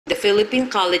the Philippine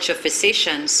College of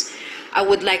Physicians, I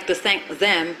would like to thank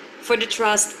them for the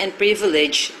trust and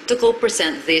privilege to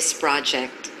co-present this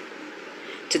project.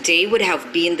 Today would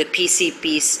have been the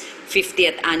PCP's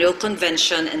 50th Annual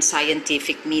Convention and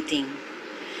Scientific Meeting.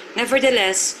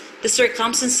 Nevertheless, the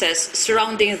circumstances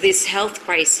surrounding this health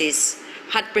crisis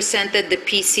had presented the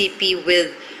PCP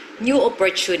with new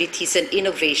opportunities and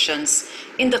innovations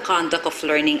in the conduct of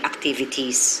learning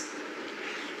activities.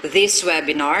 This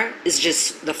webinar is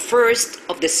just the first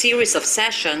of the series of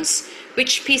sessions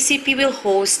which PCP will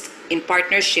host in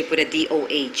partnership with the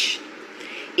DOH.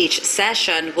 Each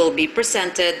session will be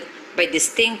presented by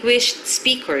distinguished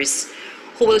speakers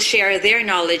who will share their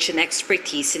knowledge and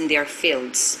expertise in their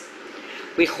fields.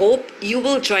 We hope you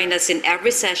will join us in every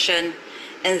session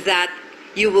and that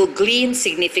you will glean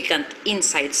significant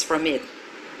insights from it.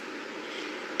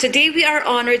 Today we are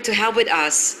honored to have with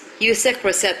us USEC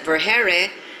Rosette Vergeire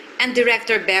and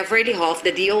Director Beverly Ho of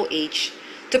the DOH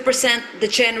to present the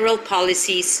general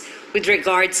policies with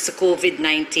regards to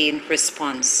COVID-19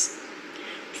 response.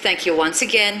 Thank you once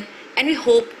again, and we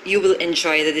hope you will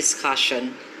enjoy the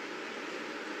discussion.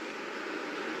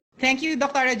 Thank you,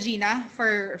 Dr. Gina,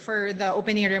 for the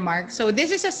opening remarks. So this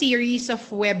is a series of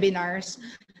webinars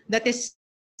that is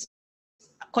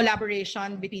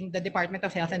collaboration between the Department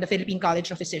of Health and the Philippine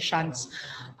College of Physicians.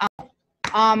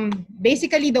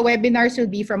 Basically, the webinars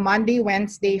will be from Monday,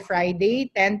 Wednesday,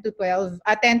 Friday, 10 to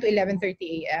 11:30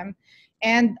 a.m.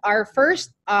 And our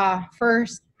first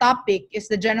topic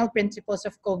is the general principles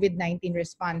of COVID-19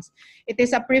 response. It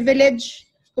is a privilege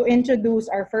to introduce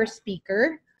our first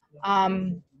speaker.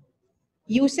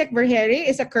 USEC Vergeire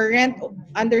is a current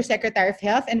Undersecretary of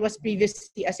Health and was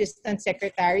previously Assistant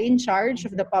Secretary in charge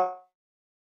of the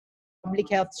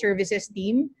Public Health Services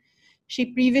team.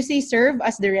 She previously served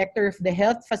as Director of the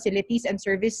Health Facilities and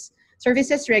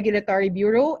Services Regulatory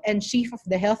Bureau and Chief of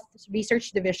the Health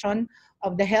Research Division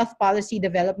of the Health Policy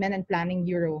Development and Planning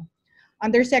Bureau.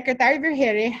 Undersecretary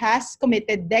Vergeire has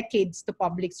committed decades to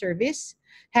public service,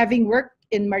 having worked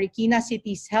in Marikina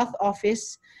City's Health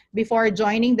Office before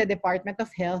joining the Department of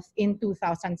Health in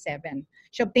 2007.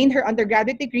 She obtained her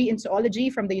undergraduate degree in zoology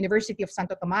from the University of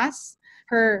Santo Tomas,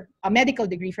 her medical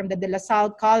degree from the De La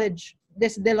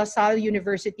Salle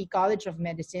University College of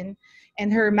Medicine,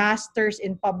 and her master's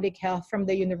in public health from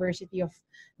the University of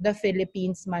the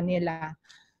Philippines, Manila.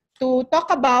 To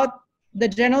talk about the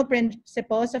general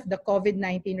principles of the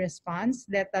COVID-19 response,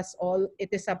 it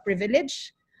is a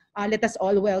privilege. Let us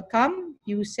all welcome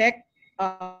USEC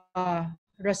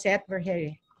Rosette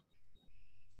Vergeire.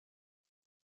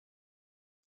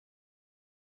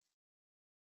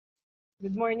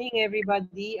 Good morning,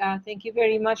 everybody. Thank you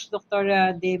very much, Dr.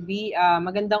 Debbie.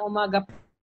 Magandang umaga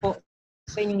po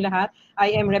sa inyong lahat.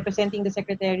 I am representing the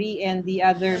Secretary and the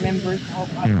other members of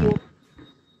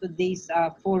today's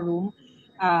forum.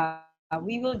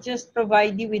 We will just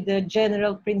provide you with the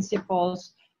general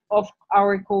principles of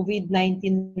our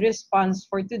COVID-19 response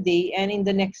for today, and in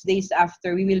the next days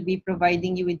after, we will be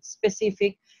providing you with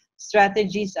specific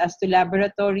strategies as to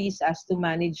laboratories, as to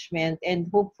management, and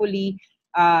hopefully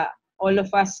all of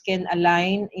us can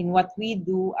align in what we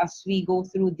do as we go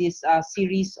through this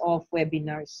series of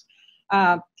webinars.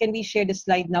 Can we share the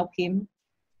slide now, Kim?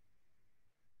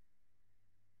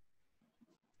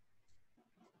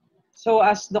 So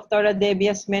as Dr. Debbie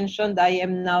has mentioned, I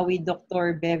am now with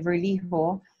Dr. Beverly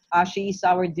Ho. She is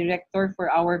our director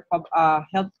for our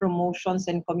health promotions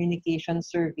and communication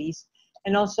service.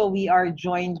 And also we are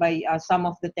joined by some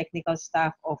of the technical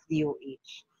staff of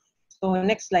DOH. So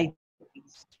next slide,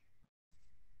 please.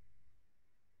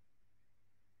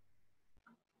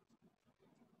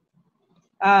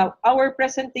 Our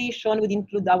presentation would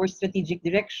include our strategic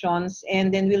directions,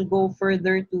 and then we'll go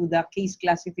further to the case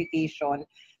classification.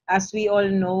 As we all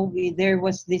know, there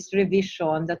was this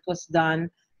revision that was done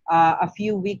a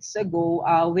few weeks ago,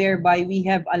 whereby we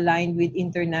have aligned with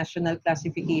international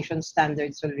classification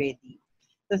standards already.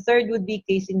 The third would be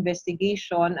case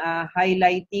investigation,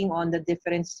 highlighting on the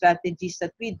different strategies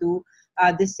that we do,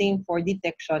 the same for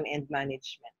detection and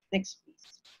management. Next,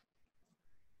 please.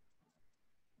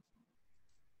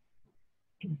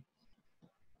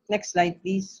 Next slide,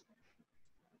 please.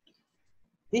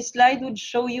 This slide would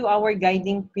show you our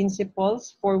guiding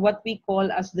principles for what we call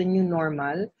as the new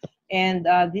normal. And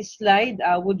this slide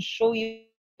would show you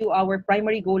our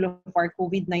primary goal of our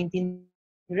COVID-19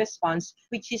 response,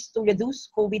 which is to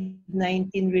reduce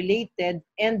COVID-19 related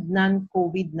and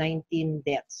non-COVID-19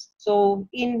 deaths. So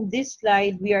in this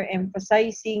slide, we are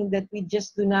emphasizing that we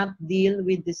just do not deal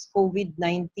with this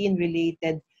COVID-19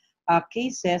 related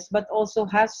cases, but also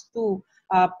has to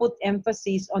put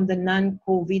emphasis on the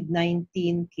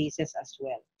non-COVID-19 cases as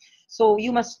well. So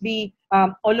you must be,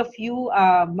 all of you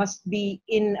must be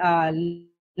in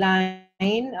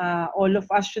line, all of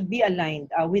us should be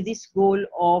aligned with this goal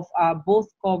of both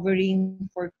covering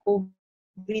for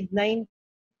COVID-19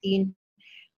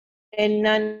 and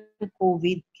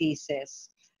non-COVID cases.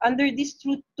 Under these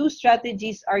two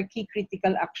strategies are key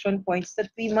critical action points that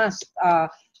we must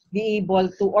be able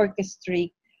to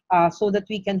orchestrate so that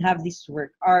we can have this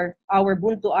work. Our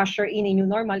boon to usher in a new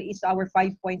normal is our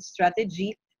 5-point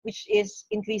strategy, which is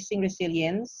increasing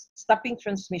resilience, stopping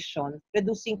transmission,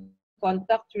 reducing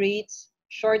contact rates,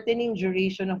 shortening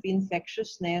duration of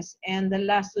infectiousness, and the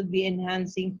last would be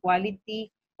enhancing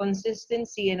quality,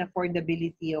 consistency, and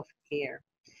affordability of care.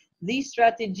 These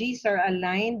strategies are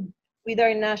aligned with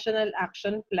our National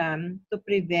Action Plan to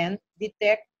prevent,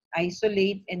 detect,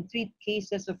 isolate, and treat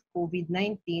cases of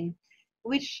COVID-19,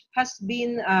 which has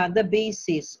been the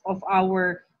basis of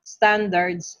our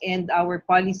standards and our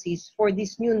policies for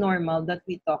this new normal that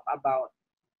we talk about.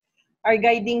 Our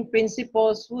guiding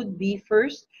principles would be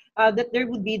first, that there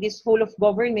would be this whole of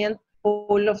government,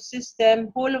 whole of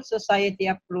system, whole of society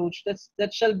approach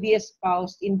that shall be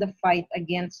espoused in the fight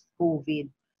against COVID.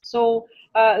 So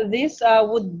this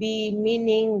would be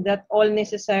meaning that all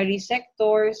necessary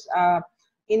sectors,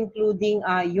 including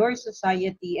your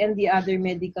society and the other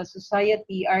medical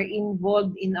society, are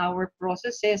involved in our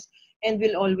processes and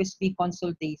will always be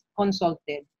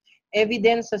consulted.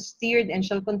 Evidence has steered and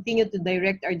shall continue to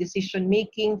direct our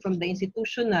decision-making from the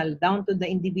institutional down to the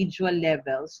individual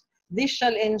levels. This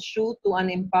shall ensure to an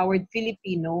empowered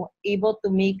Filipino able to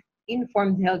make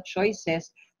informed health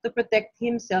choices to protect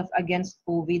himself against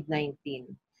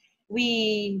COVID-19.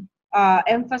 We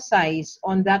emphasize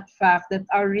on that fact that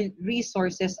our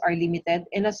resources are limited,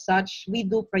 and as such, we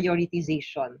do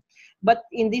prioritization. But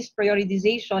in this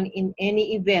prioritization, in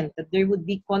any event that there would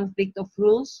be conflict of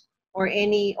rules or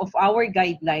any of our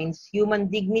guidelines, human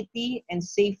dignity and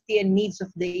safety and needs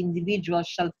of the individual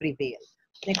shall prevail.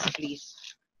 Next, please.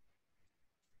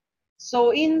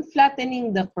 So in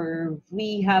flattening the curve,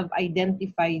 we have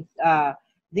identified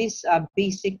these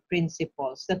basic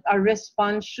principles that our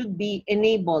response should be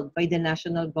enabled by the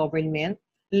national government,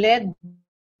 led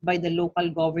by the local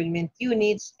government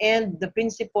units, and the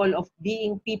principle of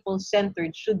being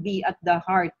people-centered should be at the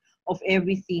heart of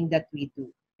everything that we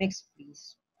do. Next,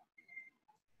 please.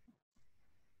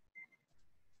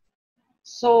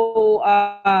 So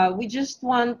we just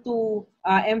want to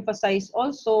emphasize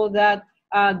also that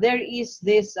there is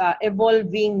this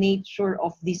evolving nature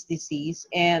of this disease,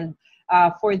 and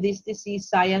for this disease,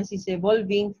 science is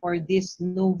evolving for this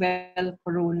novel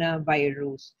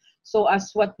coronavirus. So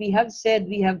as what we have said,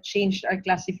 we have changed our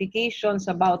classifications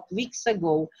about weeks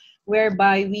ago,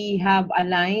 whereby we have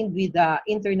aligned with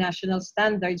international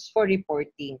standards for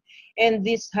reporting. And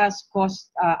this has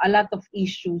caused a lot of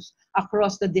issues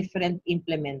across the different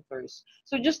implementers.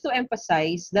 So just to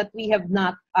emphasize that we have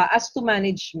not, as to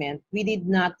management, we did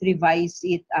not revise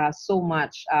it so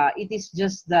much. It is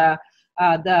just the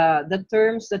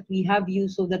terms that we have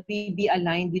used so that we be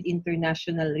aligned with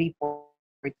international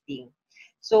reporting.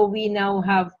 So we now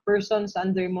have persons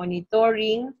under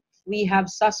monitoring. We have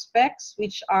suspects,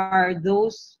 which are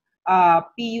those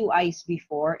PUIs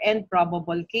before, and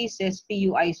probable cases,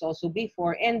 PUIs also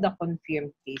before, and the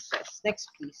confirmed cases. Next,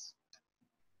 please.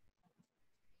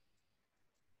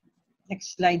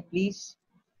 Next slide, please.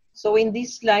 So in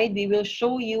this slide, we will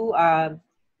show you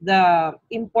the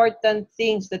important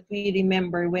things that we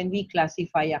remember when we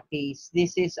classify a case.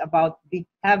 This is about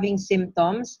having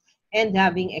symptoms and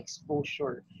having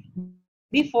exposure.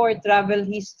 Before, travel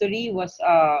history was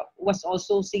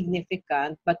also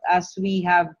significant, but as we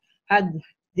have had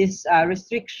these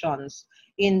restrictions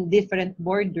in different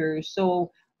borders,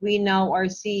 so we now are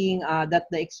seeing that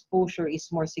the exposure is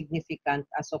more significant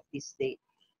as of this date.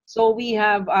 So we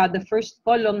have the first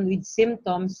column with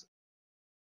symptoms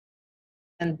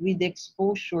and with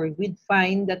exposure. We'd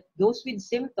find that those with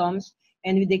symptoms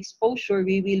and with exposure,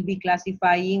 we will be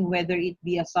classifying whether it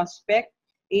be a suspect,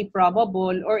 a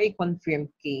probable, or a confirmed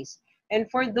case. And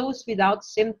for those without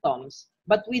symptoms,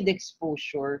 but with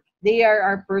exposure, they are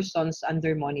our persons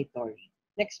under monitoring.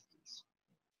 Next,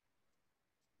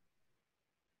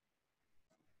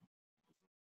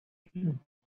 please.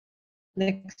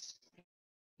 Next,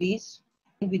 please.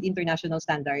 With international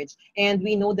standards. And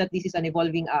we know that this is an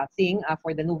evolving thing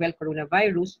for the novel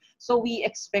coronavirus, so we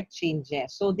expect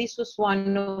changes. So this was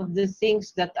one of the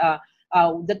things that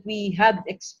that we had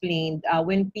explained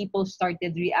when people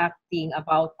started reacting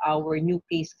about our new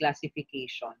case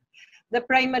classification. The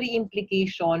primary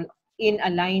implication in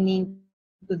aligning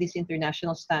to these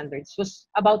international standards was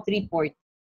about reporting,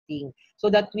 so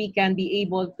that we can be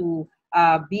able to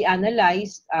be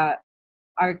analyzed.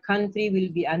 Our country will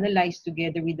be analyzed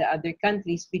together with the other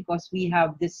countries because we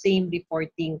have the same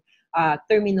reporting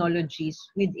terminologies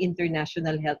with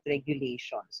international health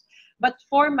regulations. But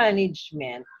for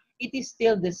management, it is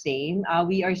still the same.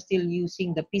 We are still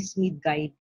using the PISMID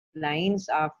guidelines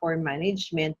for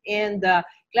management, and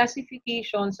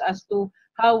classifications as to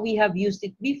how we have used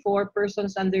it before.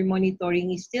 Persons under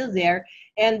monitoring is still there,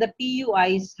 and the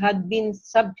PUIs had been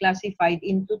subclassified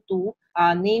into two,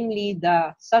 namely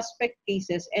the suspect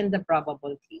cases and the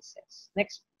probable cases.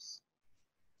 Next, please.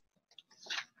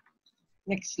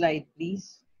 Next slide,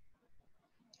 please.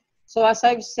 So as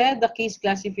I've said, the case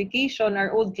classification,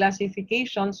 our old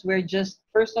classifications were just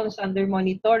persons under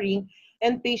monitoring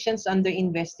and patients under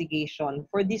investigation.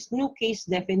 For these new case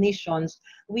definitions,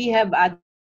 we have added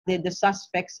the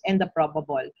suspects and the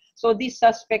probable. So these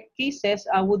suspect cases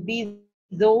would be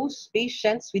those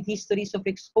patients with histories of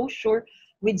exposure,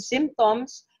 with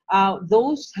symptoms,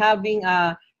 those having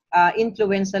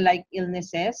influenza-like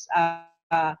illnesses,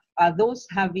 those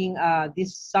having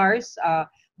this SARS,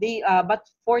 but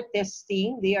for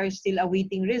testing, they are still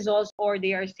awaiting results, or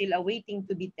they are still awaiting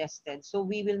to be tested. So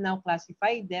we will now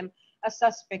classify them as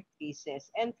suspect cases.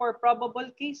 And for probable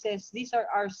cases, these are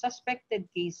our suspected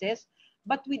cases,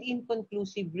 but with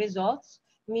inconclusive results,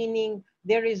 meaning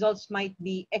their results might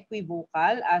be equivocal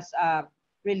as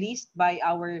released by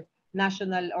our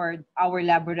national or our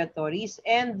laboratories,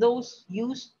 and those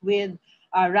used with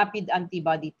rapid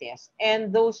antibody test,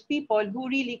 and those people who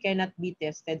really cannot be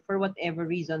tested for whatever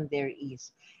reason there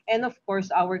is. And of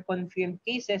course, our confirmed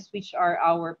cases, which are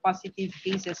our positive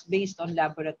cases based on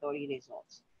laboratory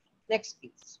results. Next,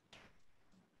 please.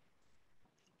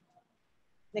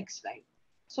 Next slide.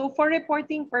 So for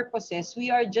reporting purposes, we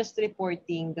are just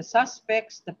reporting the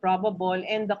suspects, the probable,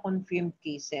 and the confirmed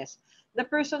cases. The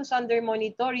persons under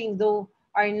monitoring, though,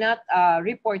 are not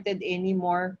reported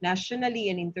anymore nationally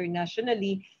and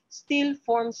internationally, still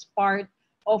forms part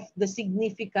of the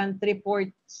significant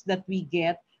reports that we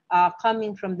get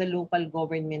coming from the local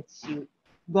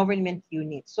government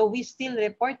units. So we still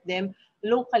report them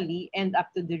locally and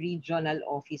up to the regional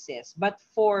offices. But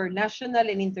for national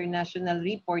and international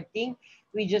reporting,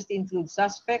 we just include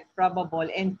suspect, probable,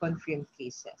 and confirmed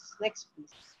cases. Next, please.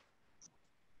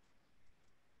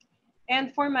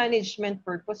 And for management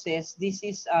purposes, this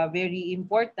is very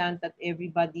important that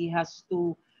everybody has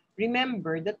to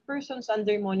remember that persons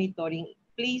under monitoring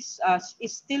is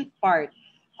still part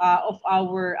of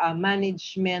our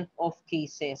management of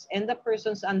cases. And the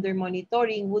persons under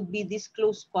monitoring would be these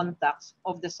close contacts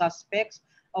of the suspects,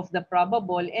 of the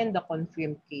probable, and the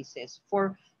confirmed cases.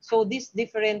 So these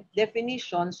different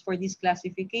definitions for this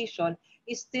classification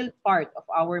is still part of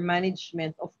our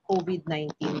management of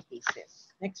COVID-19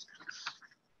 cases. Next, please.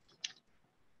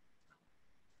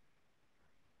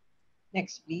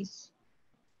 Next, please.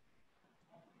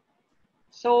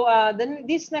 So then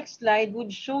this next slide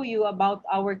would show you about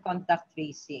our contact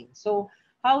tracing. So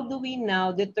how do we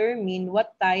now determine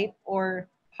what type or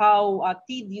how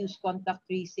tedious contact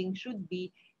tracing should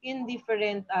be in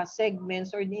different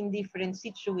segments or in different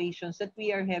situations that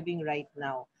we are having right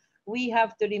now? We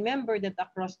have to remember that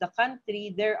across the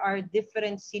country, there are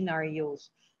different scenarios.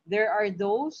 There are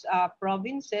those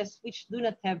provinces which do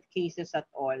not have cases at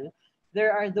all.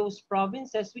 There are those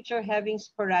provinces which are having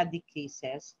sporadic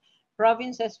cases,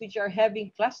 provinces which are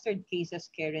having clustered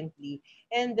cases currently,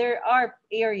 and there are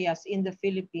areas in the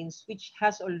Philippines which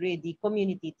has already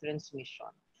community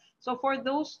transmission. So for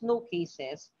those no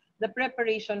cases, the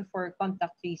preparation for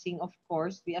contact tracing, of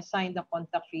course, we assign the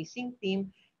contact tracing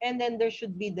team, and then there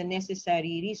should be the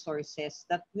necessary resources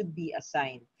that would be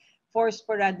assigned. For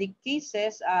sporadic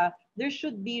cases, there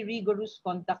should be rigorous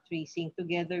contact tracing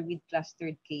together with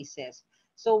clustered cases.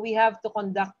 So we have to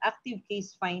conduct active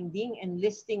case finding and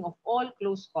listing of all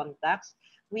close contacts.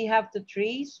 We have to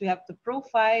trace, we have to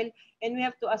profile, and we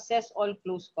have to assess all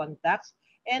close contacts.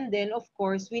 And then, of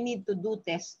course, we need to do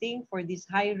testing for these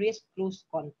high-risk close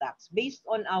contacts based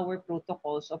on our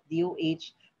protocols of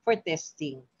DOH for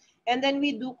testing. And then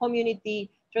we do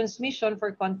community transmission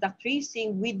for contact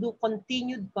tracing. We do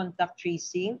continued contact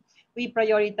tracing. We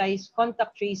prioritize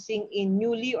contact tracing in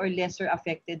newly or lesser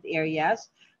affected areas.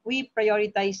 We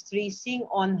prioritize tracing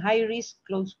on high-risk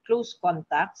close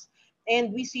contacts,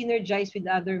 and we synergize with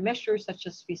other measures such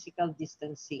as physical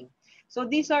distancing. So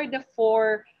these are the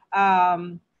four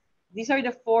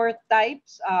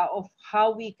types of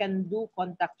how we can do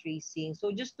contact tracing.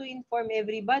 So just to inform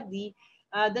everybody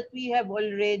that we have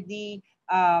already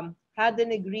had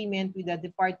an agreement with the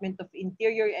Department of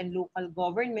Interior and Local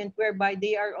Government whereby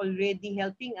they are already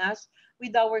helping us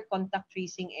with our contact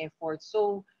tracing efforts.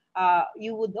 So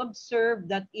you would observe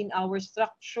that in our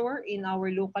structure, in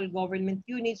our local government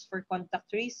units for contact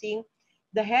tracing,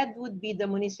 the head would be the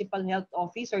municipal health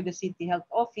office or the city health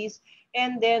office,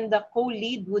 and then the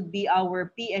co-lead would be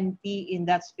our PNP in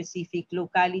that specific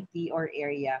locality or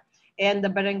area. And the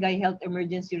barangay health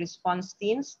emergency response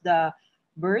teams, the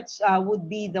BERTs, would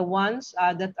be the ones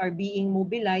that are being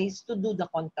mobilized to do the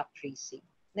contact tracing.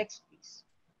 Next, please.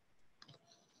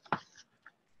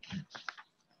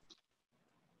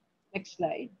 Next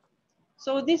slide.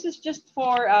 So this is just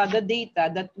for the data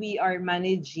that we are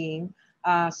managing,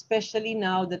 especially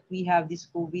now that we have this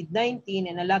COVID-19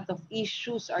 and a lot of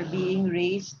issues are being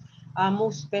raised,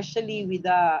 most especially with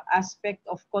the aspect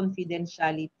of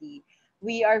confidentiality.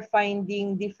 We are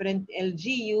finding different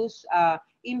LGUs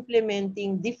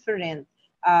implementing different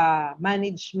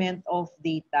management of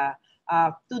data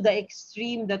to the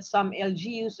extreme that some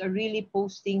LGUs are really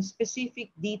posting specific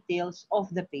details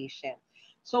of the patient.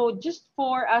 So just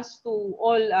for us to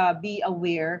all be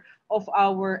aware of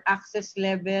our access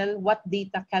level, what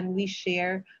data can we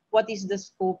share, what is the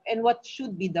scope, and what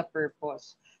should be the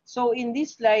purpose. So in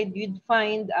this slide, you'd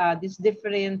find these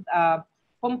different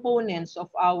components of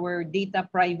our data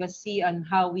privacy and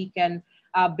how we can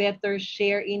better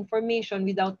share information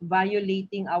without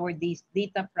violating our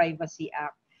Data Privacy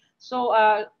Act. So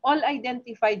all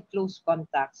identified close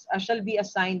contacts shall be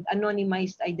assigned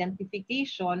anonymized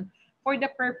identification for the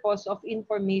purpose of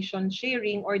information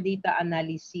sharing or data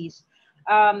analysis.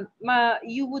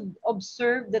 You would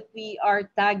observe that we are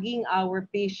tagging our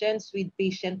patients with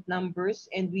patient numbers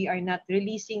and we are not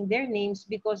releasing their names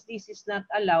because this is not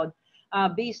allowed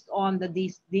based on the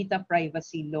data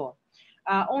privacy law.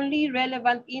 Only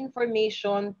relevant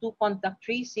information to contact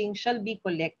tracing shall be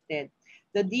collected.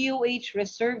 The DOH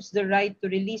reserves the right to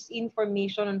release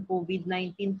information on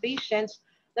COVID-19 patients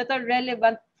that are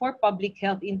relevant for public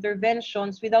health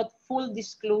interventions without full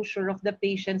disclosure of the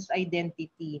patient's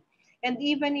identity. And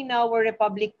even in our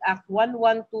Republic Act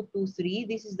 11223,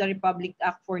 this is the Republic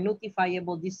Act for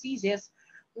Notifiable Diseases,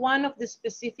 one of the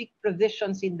specific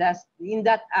provisions in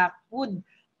that act would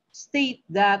state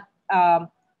that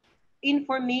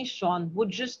information would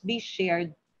just be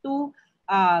shared to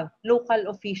local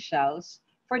officials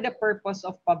for the purpose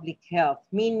of public health,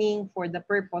 meaning for the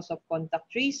purpose of contact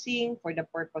tracing, for the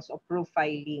purpose of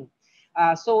profiling.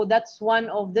 So that's one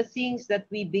of the things that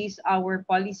we base our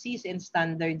policies and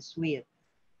standards with.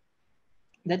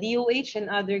 The DOH and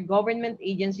other government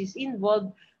agencies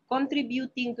involved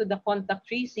contributing to the contact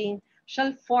tracing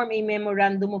shall form a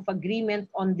memorandum of agreement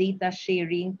on data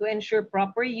sharing to ensure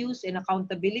proper use and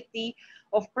accountability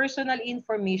of personal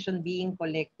information being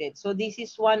collected. So this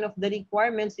is one of the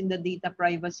requirements in the data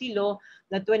privacy law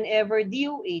that whenever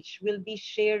DOH will be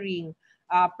sharing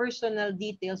personal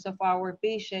details of our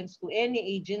patients to any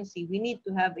agency, we need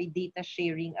to have a data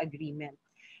sharing agreement.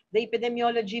 The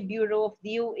Epidemiology Bureau of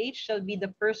DOH shall be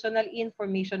the personal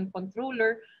information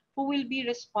controller who will be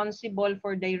responsible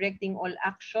for directing all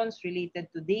actions related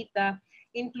to data,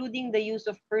 including the use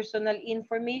of personal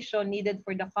information needed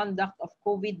for the conduct of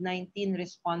COVID-19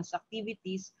 response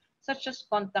activities, such as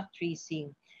contact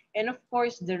tracing. And of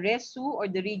course, the RESU or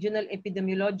the Regional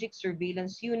Epidemiologic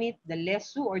Surveillance Unit, the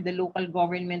LESU or the Local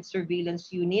Government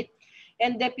Surveillance Unit,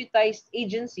 and deputized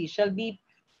agencies shall be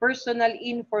personal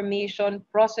information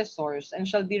processors and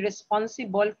shall be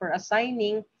responsible for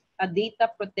assigning a data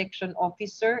protection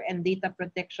officer and data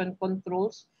protection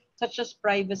controls such as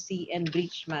privacy and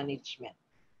breach management.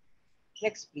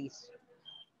 Next, please.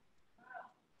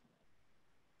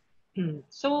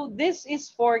 So this is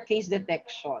for case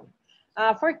detection.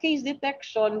 For case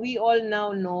detection, we all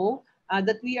now know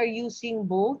that we are using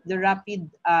both the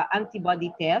rapid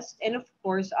antibody test and of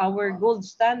course our gold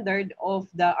standard of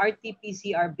the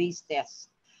RT-PCR based test.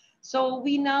 So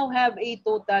we now have a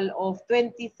total of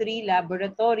 23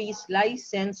 laboratories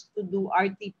licensed to do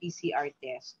RT-PCR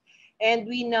test. And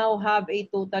we now have a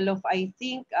total of, I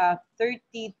think,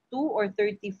 32 or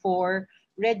 34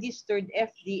 registered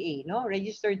FDA,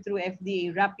 registered through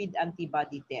FDA rapid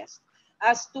antibody test.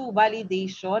 As to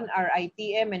validation, our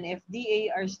ITM and FDA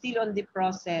are still on the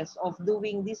process of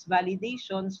doing these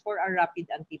validations for our rapid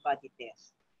antibody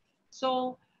test.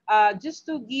 So just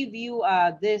to give you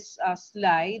this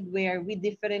slide where we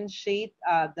differentiate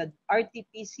the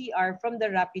RT-PCR from the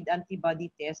rapid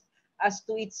antibody test as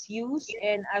to its use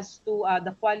and as to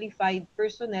the qualified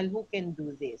personnel who can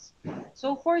do this.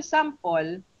 So for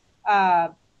example,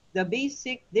 the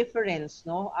basic difference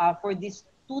for these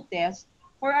two tests,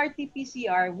 For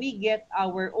RT-PCR, we get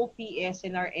our OPS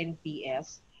and our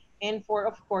NPS. And for,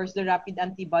 of course, the rapid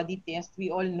antibody test, we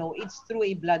all know it's through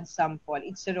a blood sample.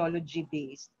 It's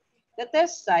serology-based. The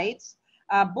test sites,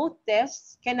 both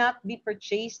tests cannot be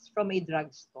purchased from a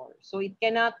drugstore. So it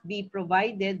cannot be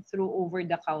provided through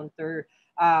over-the-counter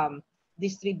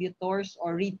distributors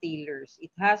or retailers.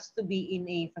 It has to be in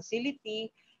a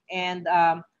facility, and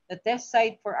the test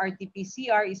site for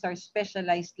RT-PCR is our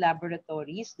specialized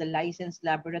laboratories, the licensed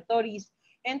laboratories.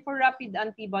 And for rapid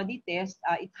antibody test,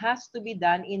 it has to be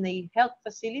done in a health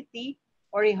facility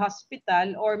or a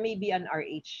hospital or maybe an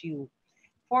RHU.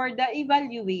 For the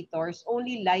evaluators,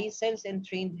 only licensed and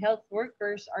trained health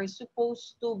workers are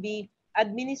supposed to be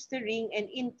administering and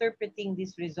interpreting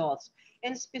these results.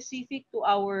 And specific to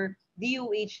our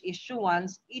DOH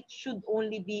issuance, it should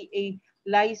only be a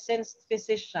licensed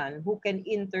physician who can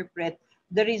interpret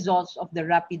the results of the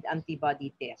rapid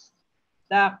antibody test.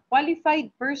 The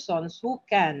qualified persons who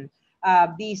can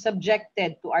be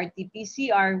subjected to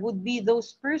RT-PCR would be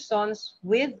those persons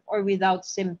with or without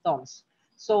symptoms.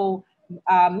 So,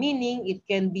 meaning it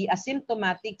can be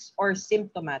asymptomatics or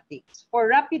symptomatics. For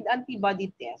rapid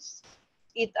antibody tests,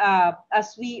 it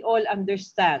as we all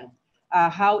understand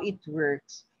how it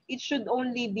works, it should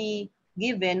only be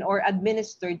given or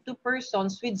administered to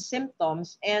persons with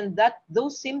symptoms, and that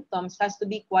those symptoms has to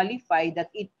be qualified that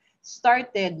it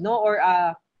started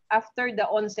after the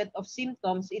onset of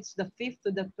symptoms. It's the 5th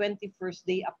to the 21st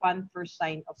day upon first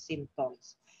sign of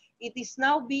symptoms. It is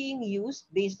now being used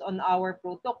based on our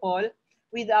protocol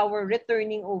with our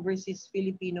returning overseas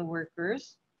Filipino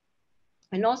workers,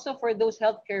 and also for those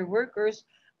healthcare workers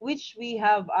which we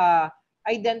have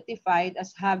identified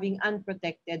as having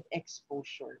unprotected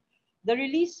exposure. The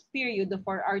release period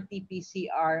for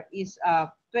RT-PCR is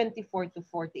 24 to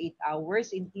 48 hours,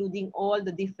 including all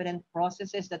the different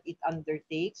processes that it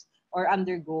undertakes or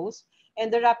undergoes.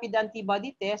 And the rapid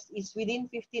antibody test is within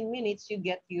 15 minutes, you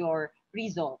get your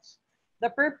results. The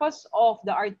purpose of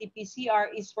the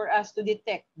RT-PCR is for us to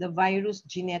detect the virus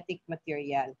genetic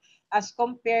material, as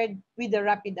compared with the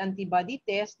rapid antibody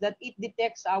test that it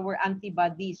detects our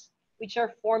antibodies, which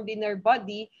are formed in our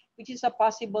body, which is a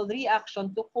possible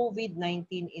reaction to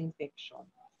COVID-19 infection.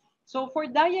 So for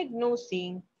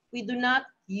diagnosing, we do not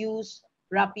use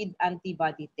rapid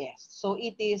antibody tests. So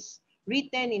it is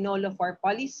written in all of our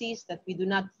policies that we do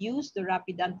not use the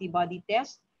rapid antibody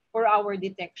test for our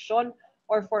detection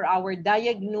or for our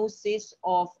diagnosis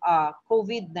of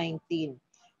COVID-19.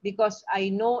 Because I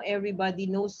know everybody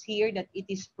knows here that it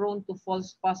is prone to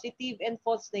false positive and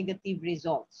false negative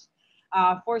results.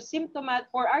 For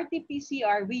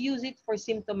RT-PCR, we use it for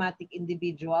symptomatic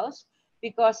individuals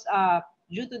because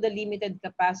due to the limited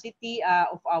capacity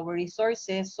of our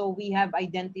resources, so we have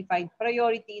identified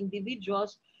priority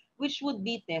individuals which would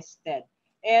be tested.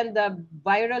 And the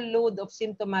viral load of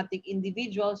symptomatic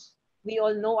individuals, we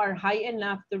all know, are high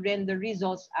enough to render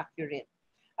results accurate.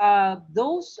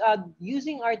 Those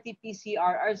using RT-PCR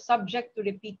are subject to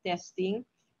repeat testing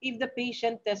if the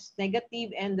patient tests negative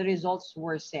and the results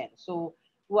worsen. So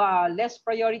less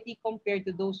priority compared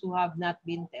to those who have not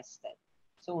been tested.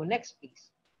 So next,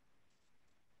 please.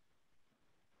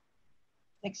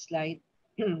 Next slide.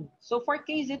 So for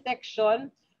case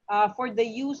detection, for the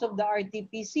use of the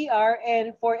RT-PCR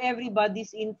and for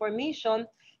everybody's information,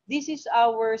 this is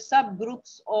our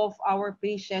subgroups of our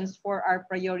patients for our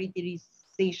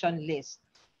prioritization list.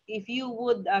 If you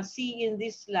would see in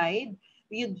this slide,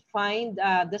 you'd find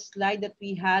the slide that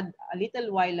we had a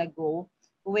little while ago,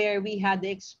 where we had the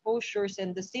exposures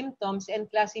and the symptoms and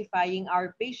classifying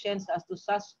our patients as to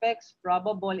suspects,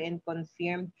 probable, and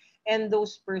confirmed, and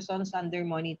those persons under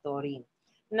monitoring.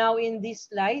 Now in this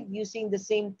slide, using the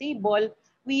same table,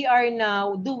 we are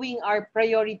now doing our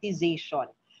prioritization.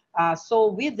 So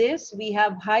with this, we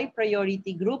have high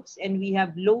priority groups and we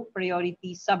have low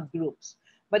priority subgroups.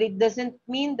 But it doesn't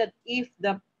mean that if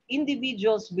the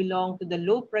individuals belong to the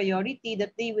low priority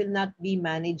that they will not be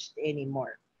managed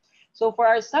anymore. So for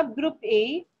our subgroup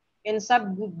A and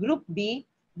subgroup B,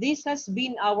 this has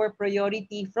been our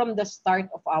priority from the start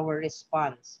of our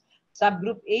response.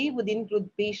 Subgroup A would include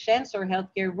patients or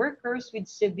healthcare workers with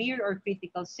severe or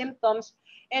critical symptoms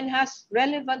and has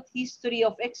relevant history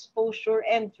of exposure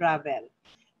and travel.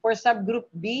 For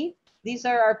subgroup B, these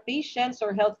are our patients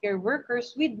or healthcare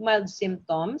workers with mild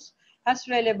symptoms, has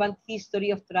relevant history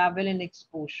of travel and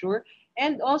exposure,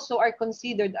 and also are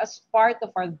considered as part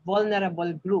of our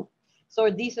vulnerable group. So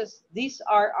these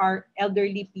are our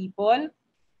elderly people,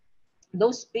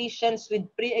 those patients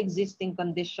with pre-existing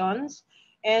conditions,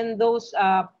 and those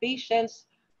patients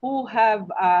who have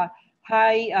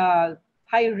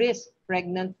high-risk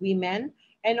pregnant women,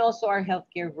 and also our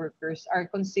healthcare workers are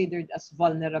considered as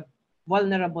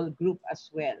vulnerable group as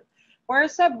well. For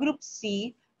subgroup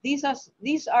C, these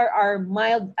are our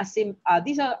mild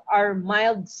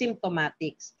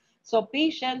symptomatics. So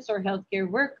patients or healthcare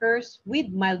workers with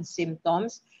mild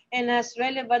symptoms and has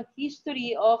relevant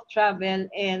history of travel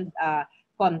and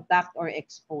contact or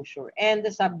exposure. And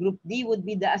the subgroup D would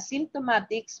be the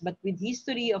asymptomatics but with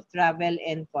history of travel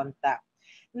and contact.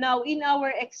 Now, in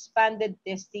our expanded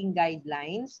testing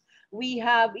guidelines, we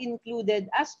have included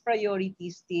as priority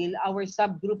still our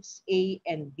subgroups A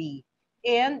and B.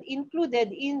 And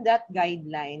included in that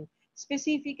guideline,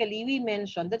 specifically, we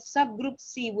mentioned that subgroup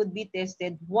C would be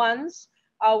tested once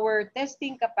our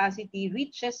testing capacity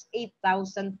reaches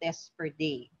 8,000 tests per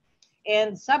day.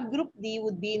 And subgroup D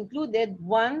would be included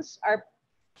once our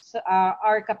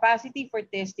capacity for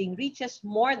testing reaches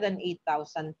more than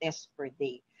 8,000 tests per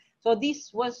day. So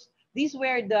these were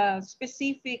the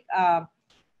specific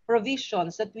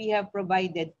provisions that we have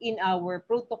provided in our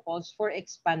protocols for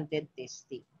expanded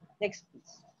testing. Next,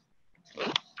 please.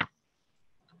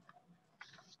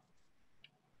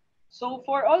 So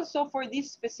for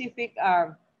this specific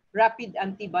rapid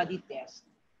antibody test,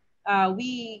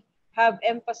 we have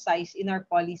emphasized in our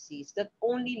policies that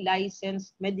only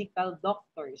licensed medical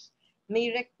doctors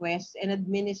may request and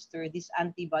administer these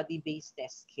antibody-based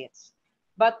test kits.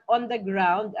 But on the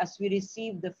ground, as we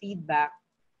received the feedback,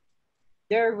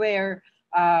 there were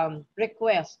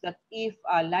requests that if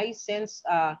licensed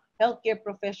healthcare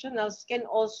professionals can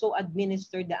also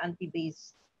administer the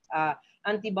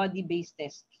antibody-based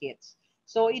test kits.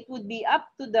 So it would be up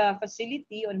to the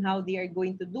facility on how they are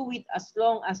going to do it, as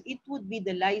long as it would be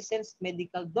the licensed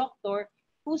medical doctor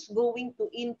who's going to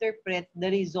interpret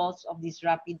the results of this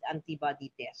rapid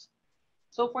antibody test.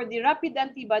 So for the rapid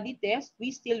antibody test,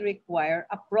 we still require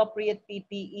appropriate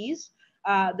PPEs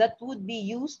that would be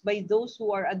used by those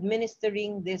who are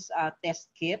administering these test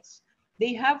kits.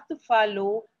 They have to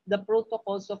follow the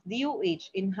protocols of DOH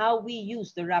in how we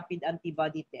use the rapid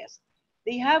antibody test.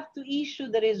 They have to issue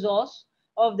the results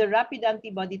of the rapid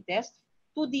antibody test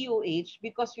to DOH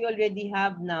because we already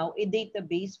have now a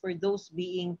database for those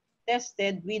being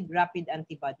tested with rapid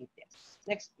antibody tests.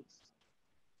 Next, please.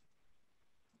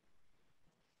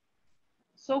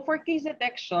 So for case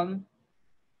detection,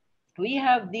 we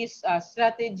have these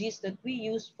strategies that we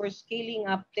use for scaling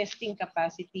up testing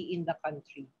capacity in the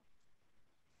country.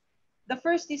 The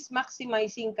first is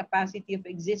maximizing capacity of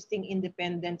existing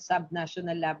independent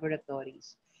subnational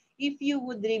laboratories. If you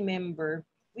would remember,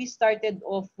 we started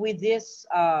off with this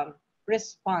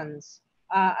response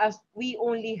as we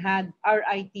only had our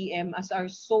ITM as our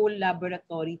sole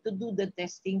laboratory to do the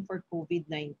testing for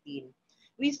COVID-19.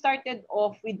 We started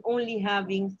off with only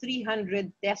having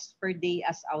 300 tests per day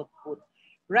as output.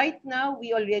 Right now,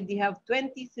 we already have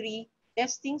 23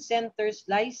 testing centers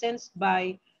licensed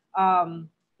by DOH,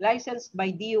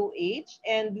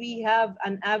 and we have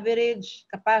an average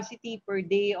capacity per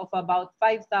day of about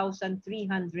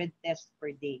 5,300 tests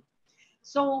per day.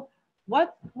 So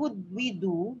what would we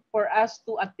do for us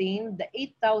to attain the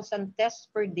 8,000 tests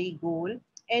per day goal,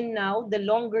 and now the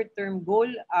longer term goal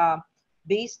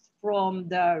based from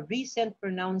the recent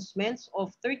pronouncements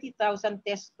of 30,000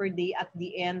 tests per day at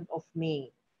the end of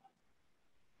May?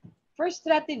 First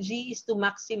strategy is to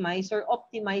maximize or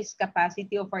optimize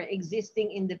capacity of our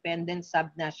existing independent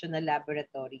subnational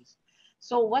laboratories.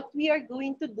 So what we are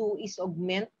going to do is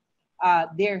augment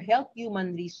their health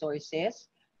human resources,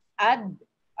 add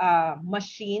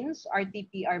machines,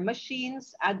 RT-PCR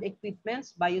machines, add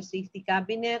equipments, biosafety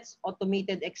cabinets,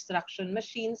 automated extraction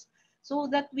machines, so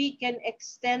that we can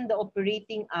extend the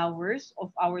operating hours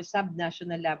of our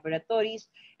subnational laboratories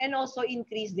and also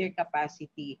increase their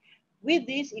capacity. With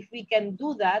this, if we can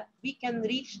do that, we can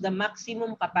reach the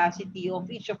maximum capacity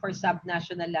of each of our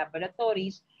subnational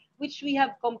laboratories, which we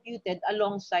have computed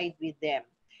alongside with them.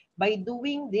 By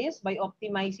doing this, by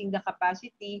optimizing the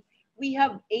capacity, we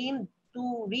have aimed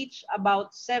to reach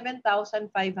about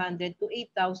 7,500 to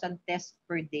 8,000 tests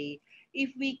per day if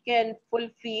we can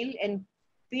fulfill and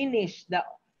finish the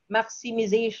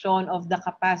maximization of the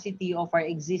capacity of our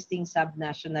existing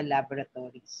subnational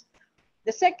laboratories.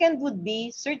 The second would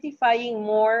be certifying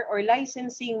more or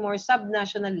licensing more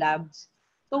subnational labs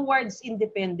towards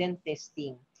independent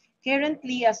testing.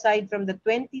 Currently, aside from the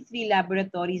 23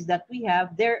 laboratories that we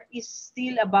have, there is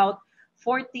still about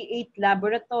 48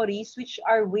 laboratories which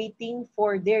are waiting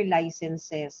for their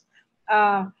licenses.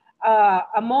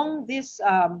 Among these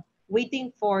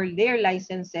waiting for their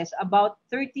licenses, about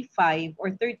 35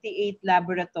 or 38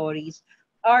 laboratories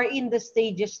are in the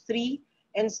stages 3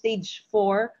 and stage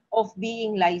 4 of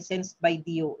being licensed by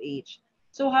DOH.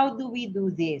 So how do we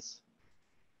do this?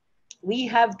 We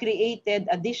have created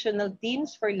additional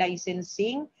teams for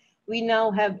licensing. We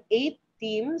now have 8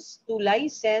 teams to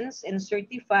license and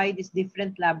certify these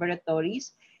different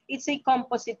laboratories. It's a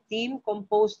composite team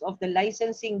composed of the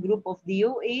licensing group of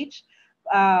DOH,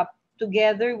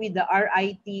 together with the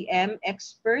RITM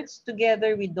experts,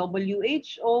 together with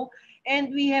WHO, and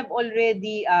we have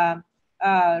already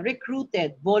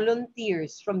recruited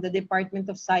volunteers from the Department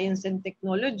of Science and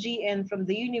Technology and from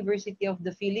the University of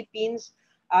the Philippines.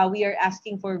 We are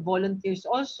asking for volunteers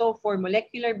also for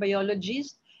molecular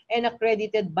biologists and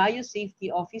accredited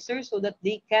biosafety officers so that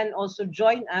they can also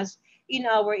join us in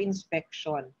our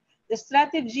inspection. The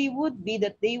strategy would be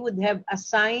that they would have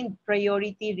assigned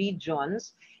priority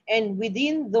regions, and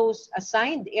within those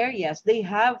assigned areas, they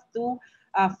have to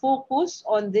focus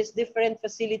on these different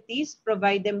facilities,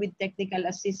 provide them with technical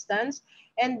assistance,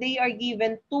 and they are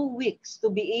given 2 weeks to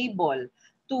be able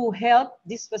to help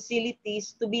these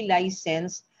facilities to be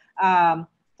licensed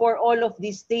for all of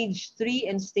these stage 3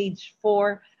 and stage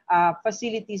 4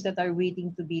 facilities that are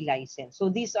waiting to be licensed. So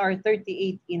these are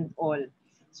 38 in all.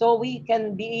 So we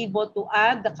can be able to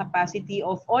add the capacity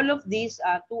of all of these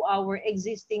to our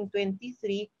existing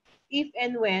 23 if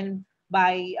and when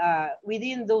by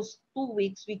within those 2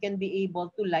 weeks we can be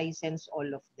able to license all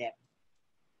of them.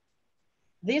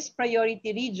 These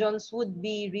priority regions would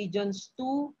be regions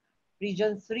 2,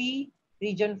 region 3,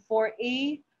 region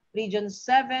 4A, region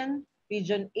 7,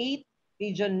 region 8,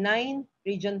 region 9,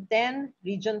 region 10,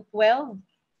 region 12,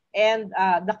 and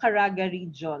the Caraga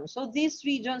region. So these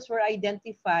regions were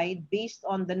identified based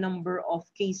on the number of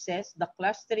cases, the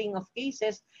clustering of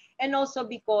cases, and also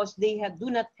because they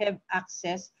do not have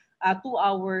access to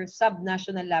our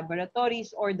subnational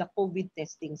laboratories or the COVID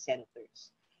testing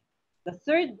centers. The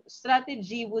third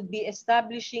strategy would be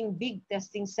establishing big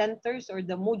testing centers or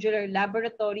the modular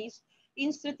laboratories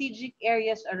in strategic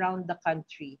areas around the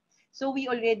country. So we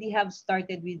already have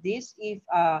started with this. If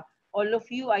all of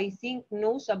you, I think,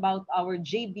 knows about our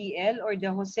JBL or the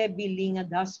Jose B.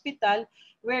 Lingad Hospital,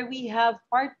 where we have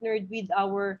partnered with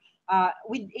our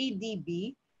with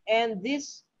ADB, and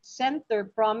this center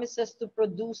promises to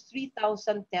produce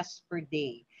 3,000 tests per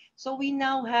day. So we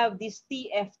now have this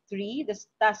TF3, this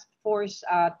task force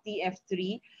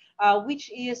TF3,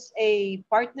 which is a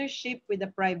partnership with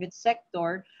the private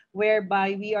sector,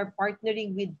 whereby we are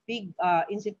partnering with big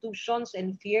institutions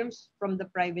and firms from the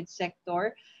private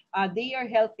sector. They are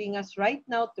helping us right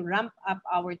now to ramp up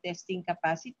our testing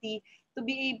capacity to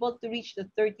be able to reach the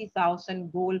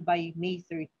 30,000 goal by May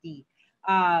 30.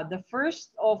 The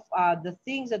first of the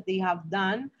things that they have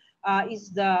done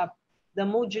is the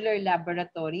modular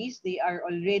laboratories. They are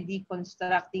already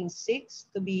constructing 6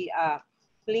 to be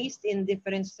placed in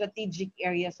different strategic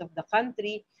areas of the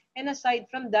country. And aside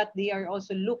from that, they are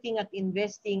also looking at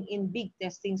investing in big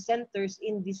testing centers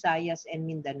in Visayas and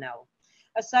Mindanao.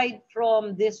 Aside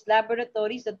from these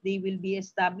laboratories that they will be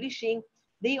establishing,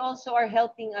 they also are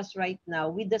helping us right now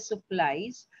with the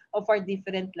supplies of our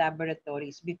different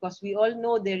laboratories, because we all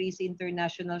know there is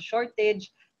international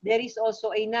shortage. There is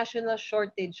also a national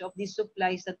shortage of the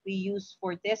supplies that we use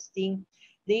for testing.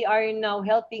 They are now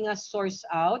helping us source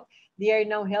out. They are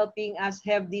now helping us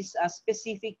have these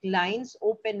specific lines,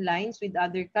 open lines with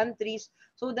other countries,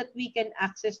 so that we can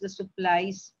access the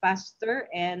supplies faster,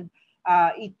 and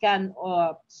it can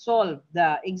solve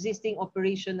the existing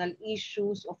operational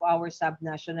issues of our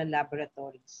subnational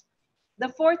laboratories. The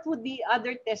fourth would be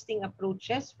other testing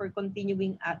approaches for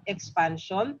continuing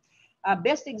expansion.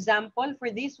 Best example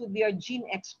for this would be our Gene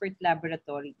Expert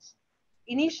laboratories.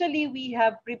 Initially, we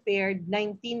have prepared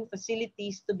 19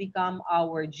 facilities to become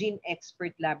our Gene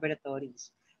Expert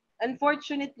laboratories.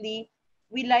 Unfortunately,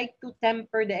 we like to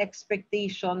temper the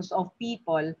expectations of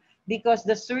people because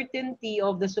the certainty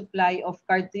of the supply of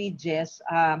cartridges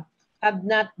have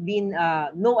not been,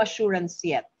 no assurance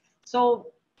yet.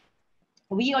 So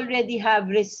we already have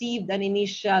received an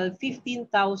initial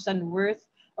 15,000 worth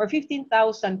or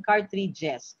 15,000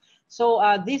 cartridges. So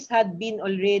this had been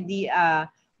already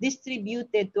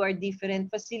distributed to our different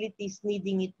facilities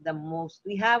needing it the most.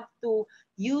 We have to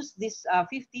use this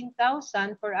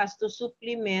 15,000 for us to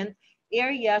supplement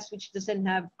areas which doesn't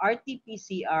have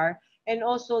RT-PCR, and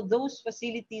also those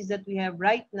facilities that we have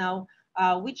right now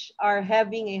which are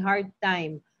having a hard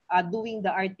time doing the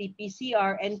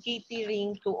RT-PCR and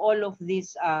catering to all of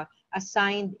these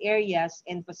assigned areas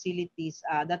and facilities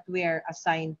that were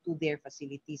assigned to their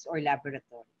facilities or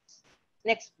laboratories.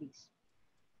 Next, please.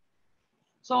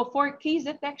 So for case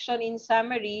detection, in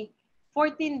summary,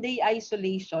 14-day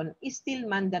isolation is still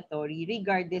mandatory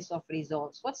regardless of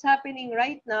results. What's happening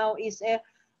right now is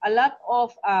a lot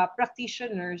of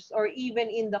practitioners or even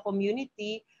in the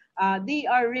community they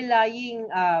are relying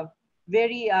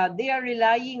they are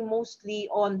relying mostly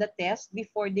on the test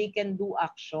before they can do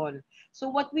action. So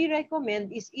what we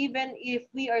recommend is, even if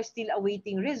we are still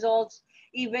awaiting results,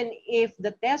 even if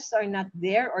the tests are not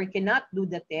there or cannot do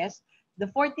the test, the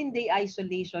 14-day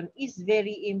isolation is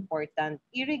very important,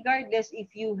 irregardless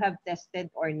if you have tested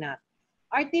or not.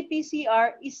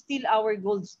 RT-PCR is still our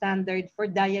gold standard for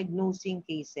diagnosing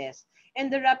cases,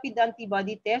 and the rapid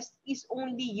antibody test is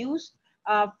only used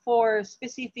for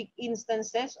specific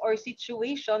instances or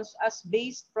situations as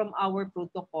based from our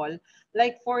protocol.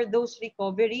 Like for those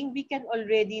recovering, we can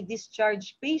already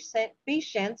discharge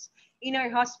patients in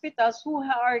our hospitals who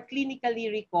are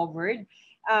clinically recovered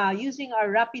using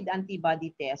our rapid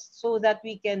antibody test, so that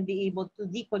we can be able to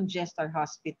decongest our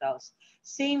hospitals.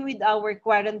 Same with our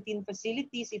quarantine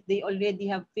facilities. If they already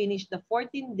have finished the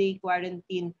 14-day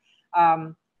quarantine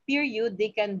period, they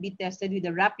can be tested with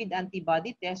a rapid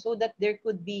antibody test, so that there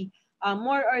could be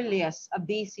more or less a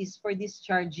basis for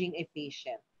discharging a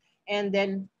patient. And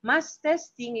then mass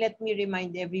testing, let me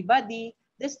remind everybody,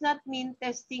 does not mean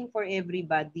testing for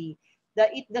everybody.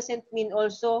 It doesn't mean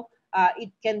also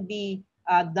it can be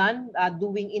done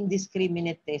doing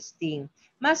indiscriminate testing.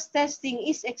 Mass testing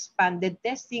is expanded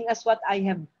testing, as what I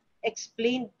have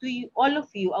explained to you, all of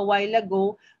you a while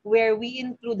ago, where we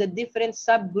include the different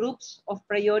subgroups of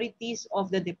priorities of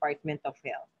the Department of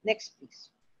Health. Next, please.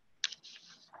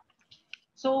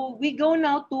 So we go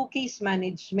now to case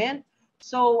management.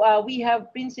 So we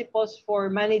have principles for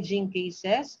managing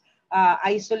cases,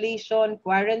 isolation,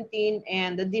 quarantine,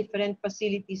 and the different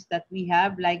facilities that we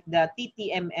have, like the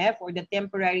TTMF, or the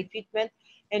Temporary Treatment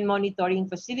and Monitoring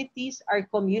Facilities, our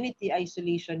community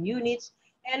isolation units,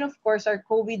 and of course our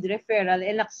COVID referral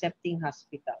and accepting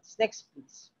hospitals. Next,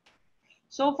 please.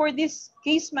 So for this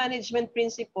case management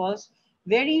principles,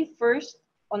 very first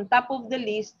on top of the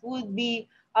list would be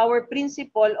our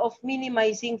principle of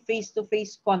minimizing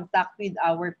face-to-face contact with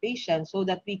our patients, so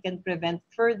that we can prevent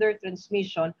further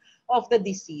transmission of the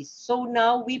disease. So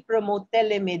now we promote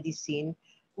telemedicine.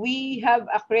 We have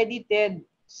accredited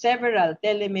several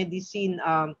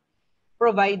telemedicine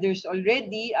providers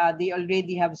already. They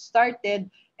already have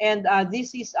started, and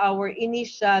this is our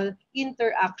initial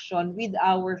interaction with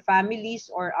our families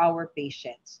or our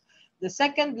patients. The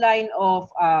second line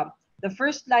of the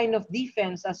first line of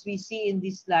defense, as we see in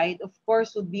this slide, of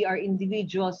course, would be our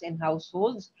individuals and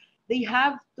households. They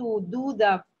have to do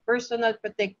the personal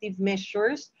protective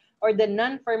measures or the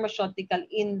non-pharmaceutical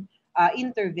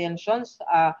interventions,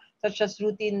 such as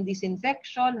routine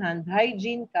disinfection, hand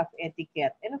hygiene, cough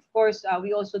etiquette. And of course,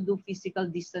 we also do physical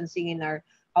distancing in our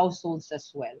households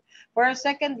as well. For our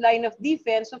second line of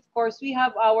defense, of course, we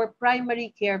have our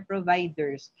primary care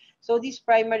providers. So these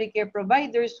primary care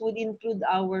providers would include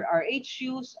our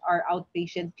RHUs, our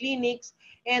outpatient clinics,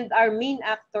 and our main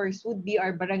actors would be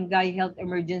our barangay health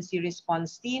emergency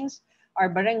response teams, our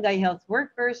barangay health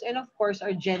workers, and of course,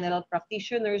 our general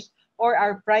practitioners or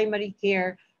our primary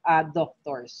care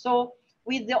doctors. So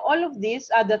with all of this,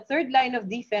 the third line of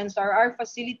defense are our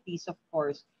facilities, of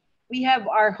course. We have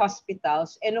our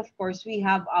hospitals, and of course, we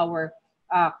have our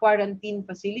quarantine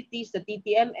facilities, the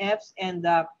TTMFs, and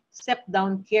the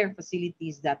step-down care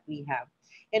facilities that we have.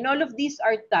 And all of these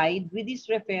are tied with this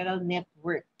referral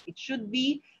network. It should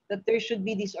be that there should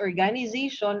be this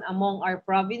organization among our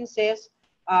provinces,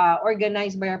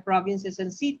 organized by our provinces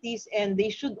and cities, and they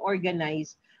should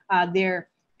organize their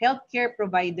healthcare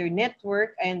provider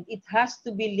network, and it has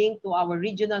to be linked to our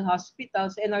regional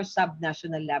hospitals and our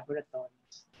subnational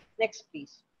laboratories. Next,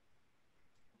 please.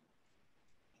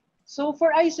 So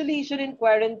for isolation and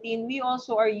quarantine, we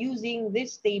also are using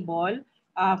this table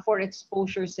for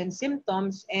exposures and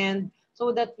symptoms, and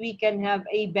so that we can have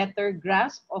a better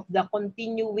grasp of the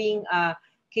continuing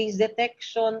case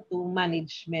detection to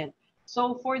management.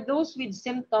 So for those with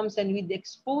symptoms and with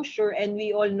exposure, and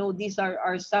we all know these are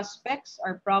our suspects,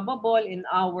 are probable in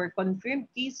our confirmed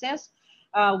cases,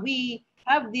 we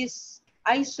have this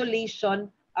isolation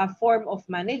form of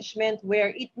management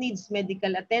where it needs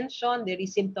medical attention, there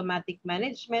is symptomatic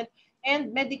management,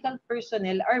 and medical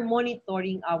personnel are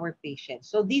monitoring our patients.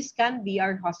 So these can be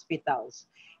our hospitals.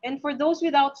 And for those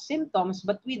without symptoms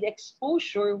but with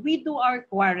exposure, we do our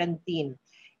quarantine.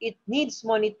 It needs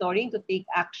monitoring to take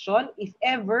action if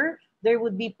ever there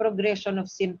would be progression of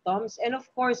symptoms. And of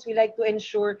course, we like to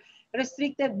ensure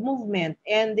restricted movement,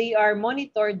 and they are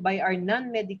monitored by our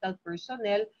non-medical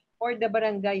personnel or the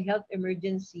barangay health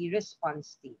emergency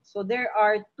response team. So there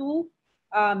are two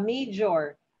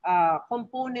major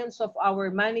components of our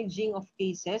managing of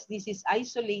cases. This is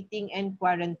isolating and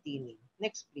quarantining.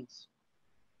 Next, please.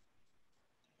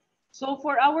 So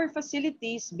for our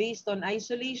facilities, based on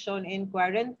isolation and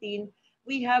quarantine,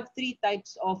 we have three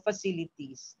types of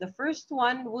facilities. The first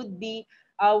one would be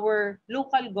our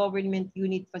local government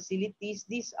unit facilities.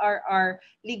 These are our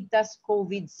Ligtas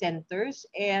COVID centers,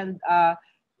 and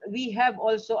we have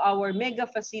also our mega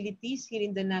facilities here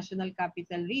in the National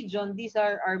Capital Region. These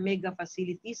are our mega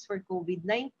facilities for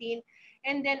COVID-19.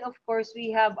 And then, of course,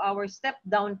 we have our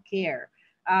step-down care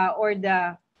or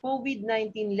the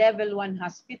COVID-19 level 1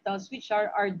 hospitals, which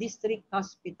are our district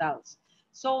hospitals.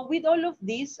 So with all of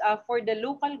this, for the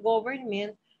local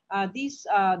government,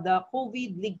 the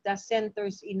COVID Ligtas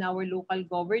centers in our local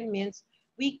governments,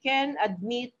 we can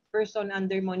admit person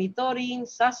under monitoring,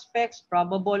 suspects,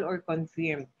 probable or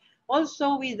confirmed.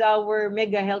 Also, with our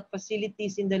mega health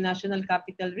facilities in the National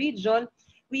Capital Region,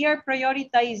 we are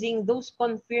prioritizing those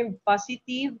confirmed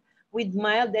positive with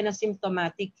mild and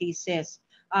asymptomatic cases.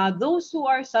 Those who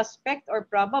are suspect or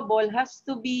probable has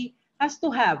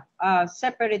to have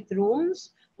separate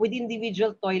rooms with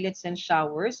individual toilets and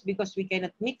showers, because we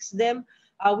cannot mix them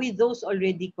with those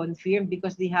already confirmed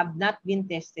because they have not been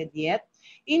tested yet.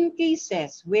 In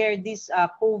cases where these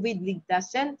COVID Ligtas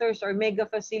centers or mega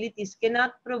facilities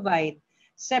cannot provide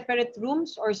separate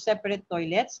rooms or separate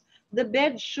toilets, the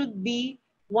bed should be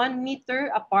 1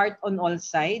 meter apart on all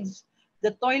sides.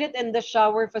 The toilet and the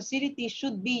shower facility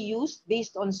should be used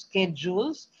based on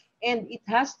schedules, and it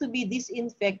has to be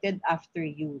disinfected after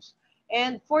use.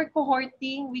 And for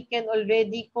cohorting, we can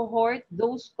already cohort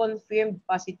those confirmed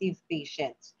positive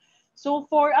patients. So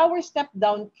for our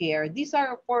step-down care, these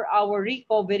are for our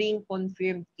recovering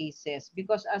confirmed cases,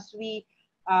 because as we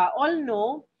all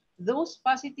know, those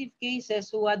positive cases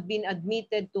who had been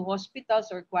admitted to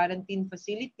hospitals or quarantine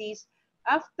facilities,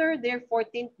 after their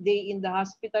 14th day in the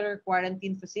hospital or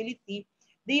quarantine facility,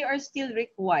 they are still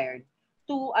required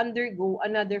to undergo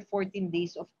another 14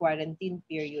 days of quarantine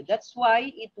period. That's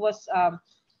why it was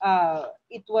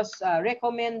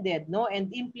recommended, no,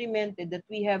 and implemented that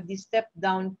we have this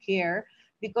step-down care,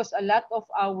 because a lot of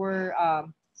our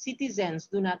citizens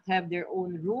do not have their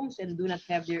own rooms and do not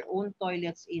have their own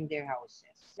toilets in their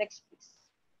houses. Next, please.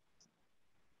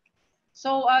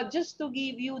 So just to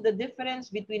give you the difference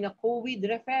between a COVID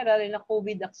referral and a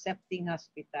COVID accepting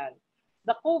hospital.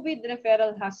 The COVID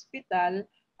referral hospital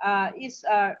is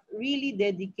really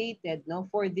dedicated, no,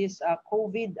 for this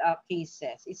COVID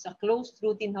cases. It's a closed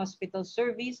routine hospital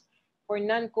service for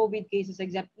non-COVID cases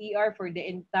except ER for the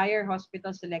entire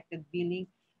hospital selected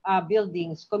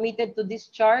buildings, committed to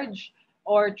discharge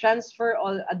or transfer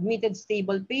all admitted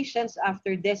stable patients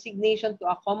after designation to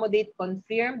accommodate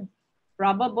confirmed,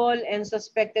 probable, and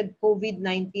suspected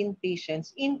COVID-19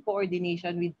 patients in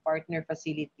coordination with partner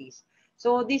facilities.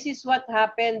 So this is what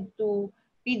happened to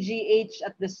PGH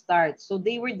at the start. So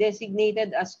they were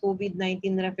designated as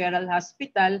COVID-19 referral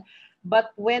hospital, but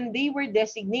when they were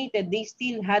designated, they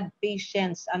still had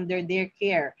patients under their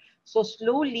care. So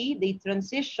slowly, they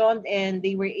transitioned and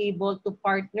they were able to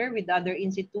partner with other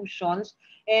institutions,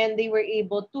 and they were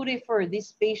able to refer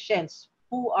these patients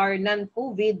who are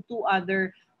non-COVID to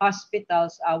other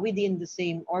hospitals within the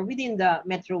same or within the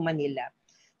Metro Manila.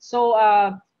 So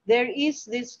there is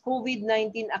this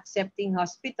COVID-19 accepting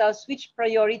hospitals which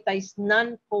prioritize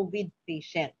non-COVID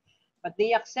patients, but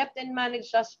they accept and manage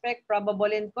suspect, probable,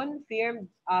 and confirmed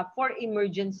for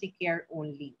emergency care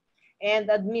only. And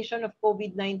admission of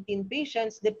COVID-19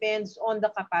 patients depends on the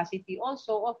capacity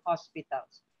also of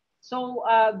hospitals. So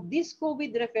these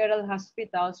COVID referral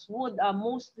hospitals would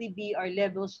mostly be our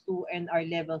levels 2 and our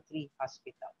level 3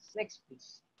 hospitals. Next,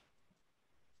 please.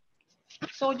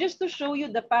 So just to show you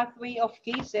the pathway of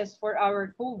cases for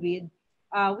our COVID,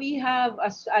 we have,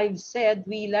 as I've said,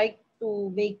 we like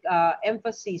to make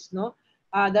emphasis, no,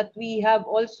 that we have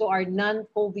also our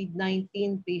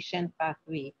non-COVID-19 patient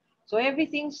pathway. So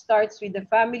everything starts with the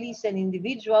families and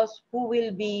individuals who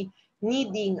will be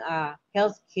needing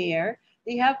health care.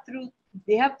 They have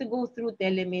to go through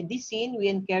telemedicine. We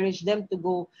encourage them to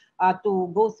go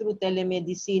through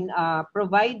telemedicine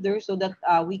providers so that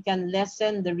we can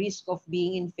lessen the risk of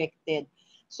being infected.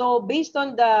 So based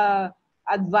on the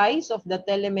advice of the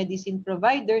telemedicine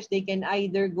providers, they can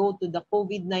either go to the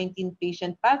COVID-19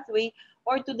 patient pathway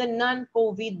or to the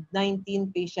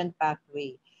non-COVID-19 patient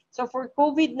pathway. So for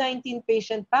COVID-19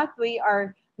 patient pathway,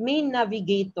 our main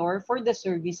navigator for the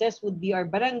services would be our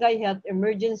Barangay Health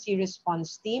Emergency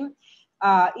Response Team.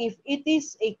 If it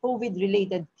is a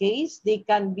COVID-related case, they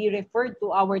can be referred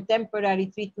to our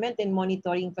temporary treatment and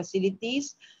monitoring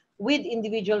facilities with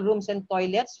individual rooms and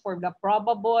toilets for the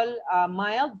probable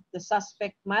mild, the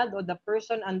suspect mild, or the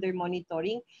person under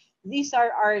monitoring. These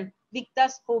are our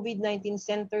Ligtas COVID-19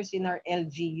 centers in our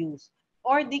LGUs.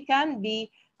 Or they can be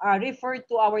referred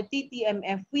to our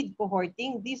TTMF with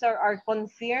cohorting. These are our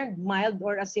confirmed mild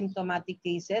or asymptomatic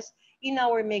cases in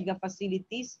our mega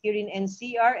facilities here in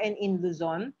NCR and in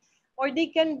Luzon. Or they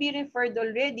can be referred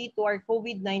already to our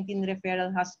COVID-19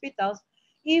 referral hospitals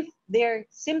if their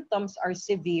symptoms are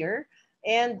severe.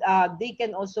 And they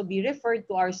can also be referred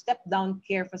to our step-down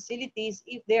care facilities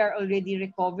if they are already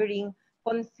recovering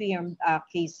confirmed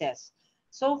cases.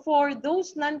 So for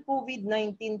those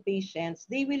non-COVID-19 patients,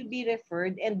 they will be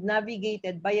referred and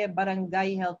navigated by a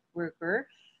barangay health worker.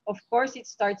 Of course, it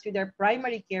starts with our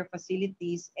primary care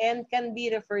facilities and can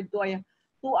be referred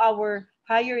to our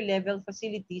higher level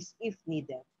facilities if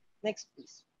needed. Next,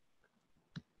 please.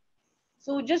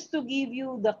 So just to give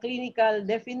you the clinical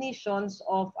definitions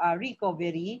of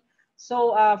recovery.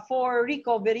 So for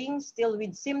recovering still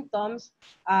with symptoms,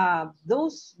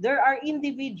 there are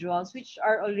individuals who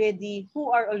are already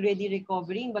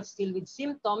recovering but still with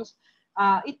symptoms.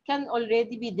 They can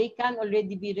already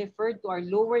be referred to our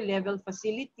lower level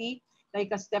facility, like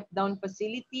a step down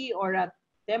facility or a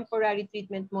temporary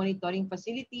treatment monitoring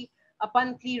facility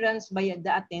upon clearance by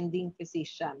the attending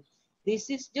physician. This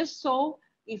is just so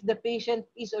if the patient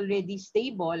is already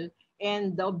stable,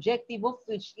 and the objective of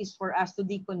which is for us to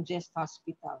decongest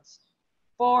hospitals.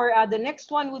 For the next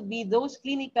one would be those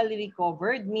clinically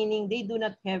recovered, meaning they do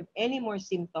not have any more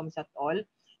symptoms at all.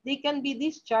 They can be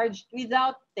discharged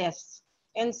without tests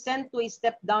and sent to a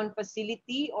step-down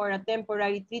facility or a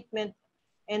temporary treatment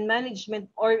and management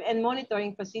and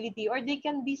monitoring facility, or they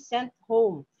can be sent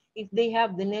home if they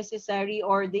have the necessary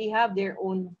or they have their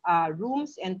own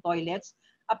rooms and toilets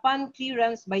upon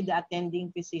clearance by the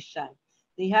attending physician.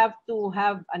 They have to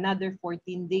have another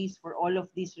 14 days for all of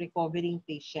these recovering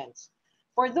patients.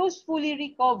 For those fully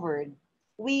recovered,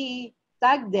 we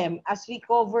tag them as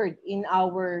recovered in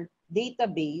our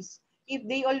database if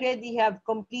they already have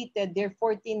completed their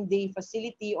 14-day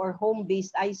facility or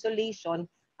home-based isolation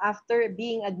after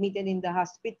being admitted in the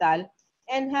hospital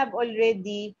and have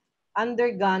already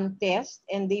undergone tests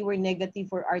and they were negative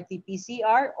for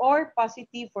RT-PCR or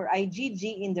positive for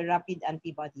IgG in the rapid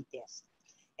antibody test.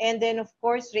 And then, of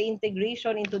course,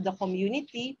 reintegration into the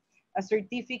community. A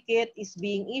certificate is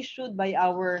being issued by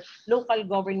our local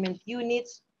government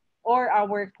units or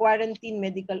our quarantine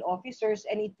medical officers,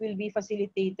 and it will be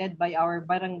facilitated by our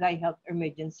barangay health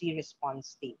emergency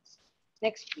response teams.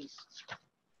 Next, please.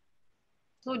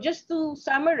 So just to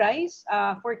summarize,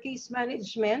 for case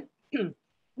management,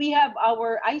 we have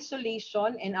our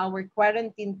isolation and our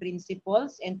quarantine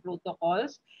principles and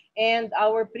protocols. And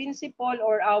our principle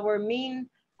or our main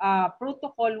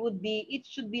protocol would be, it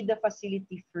should be the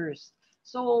facility first.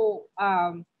 So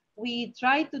we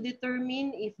try to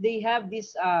determine if they have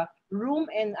this room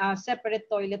and separate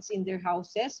toilets in their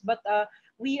houses. But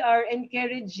we are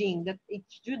encouraging that it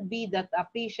should be that a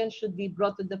patient should be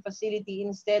brought to the facility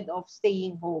instead of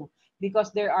staying home,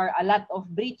 because there are a lot of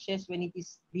breaches when it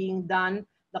is being done.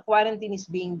 The quarantine is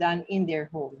being done in their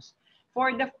homes.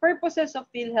 For the purposes of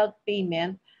PhilHealth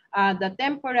payment, the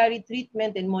temporary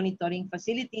treatment and monitoring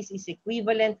facilities is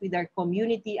equivalent with our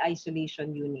community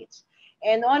isolation units.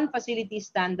 And on facility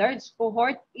standards,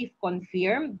 cohort if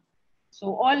confirmed.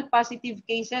 So all positive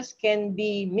cases can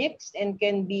be mixed and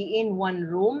can be in one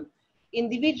room.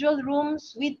 Individual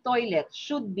rooms with toilets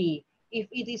should be, if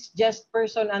it is just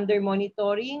person under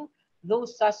monitoring,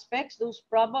 those suspects, those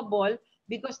probable,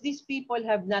 because these people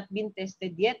have not been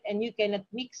tested yet and you cannot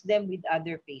mix them with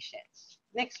other patients.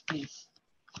 Next, please.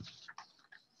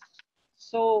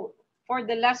 So for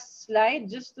the last slide,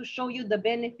 just to show you the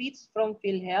benefits from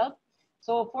PhilHealth.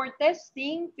 So for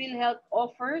testing, PhilHealth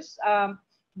offers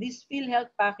this PhilHealth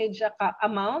package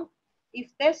amount.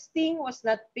 If testing was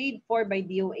not paid for by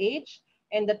DOH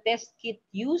and the test kit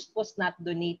used was not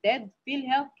donated,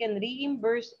 PhilHealth can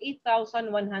reimburse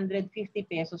 8,150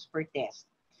 pesos per test.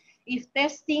 If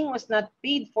testing was not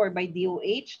paid for by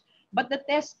DOH, but the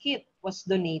test kit was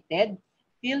donated,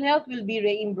 PhilHealth will be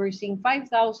reimbursing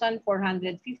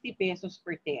 5,450 pesos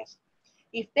per test.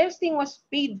 If testing was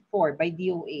paid for by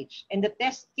DOH and the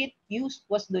test kit used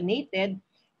was donated,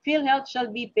 PhilHealth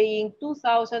shall be paying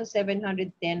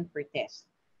 2,710 per test.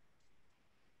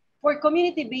 For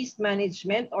community-based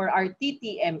management or our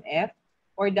TTMF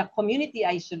or the community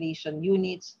isolation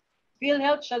units,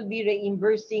 PhilHealth shall be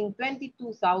reimbursing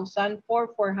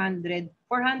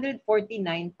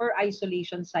 22,449 per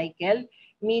isolation cycle,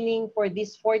 meaning for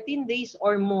these 14 days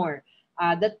or more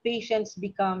that patients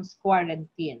becomes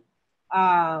quarantined.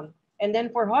 And then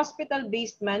for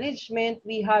hospital-based management,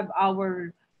 we have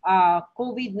our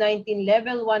COVID-19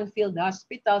 level 1 field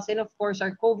hospitals and of course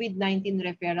our COVID-19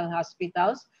 referral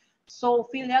hospitals. So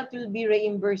PhilHealth will be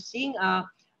reimbursing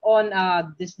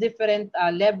on these different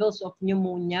levels of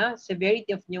pneumonia,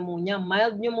 severity of pneumonia,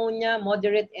 mild pneumonia,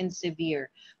 moderate, and severe.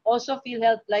 Also,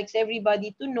 PhilHealth likes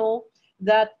everybody to know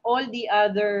that all the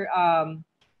other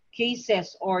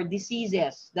cases or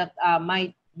diseases that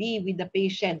might be with the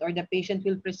patient or the patient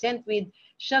will present with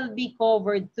shall be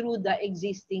covered through the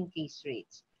existing case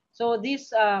rates. So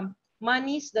these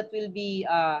monies that will be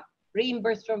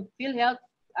reimbursed from PhilHealth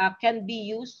can be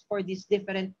used for these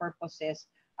different purposes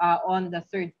on the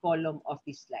third column of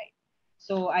this slide.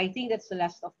 So I think that's the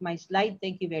last of my slide.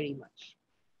 Thank you very much.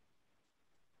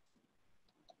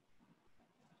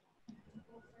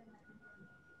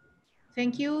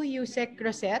 Thank you, Yusek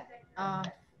Rosette,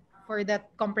 for that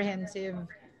comprehensive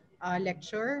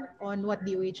lecture on what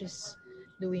DOH is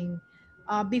doing.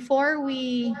 Before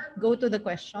we go to the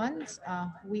questions,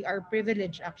 we are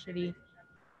privileged actually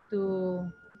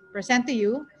to present to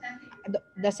you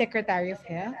the Secretary of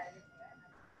Health,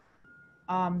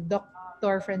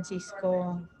 Dr.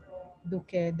 Francisco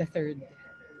Duque III.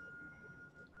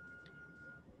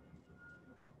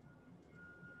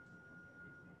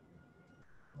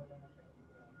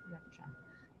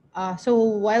 So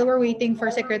while we're waiting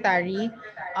for Secretary,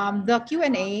 the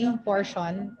Q&A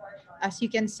portion, as you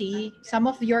can see, some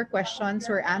of your questions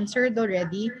were answered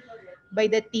already by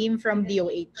the team from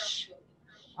DOH.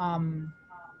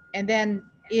 And then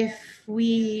if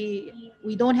we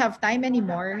don't have time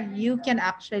anymore, you can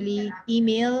actually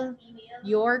email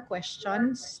your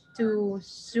questions to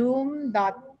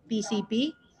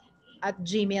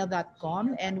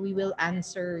zoom.pcp@gmail.com and we will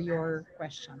answer your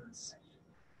questions.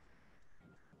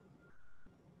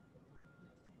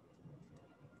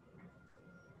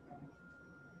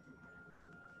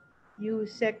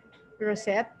 Yusek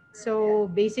Rosette. So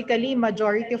basically,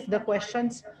 majority of the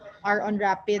questions are on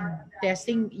rapid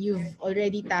testing. You've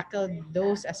already tackled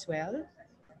those as well.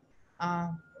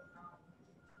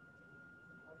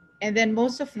 And then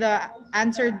most of the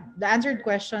answered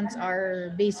questions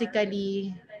are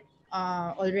basically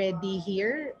already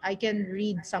here. I can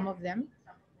read some of them.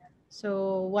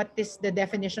 So what is the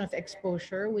definition of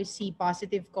exposure? We see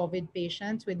positive COVID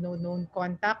patients with no known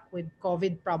contact with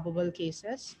COVID probable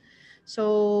cases.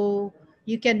 So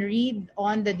you can read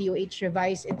on the DOH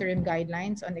revised interim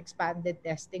guidelines on expanded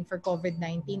testing for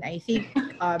COVID-19. I think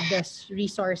the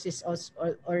resource is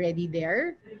also already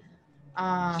there.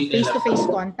 Face-to-face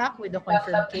contact with the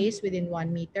confirmed case within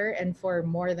 1 meter and for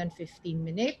more than 15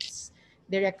 minutes.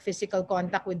 Direct physical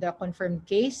contact with the confirmed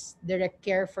case. Direct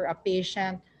care for a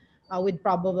patient with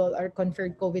probable or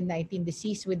confirmed COVID-19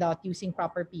 disease without using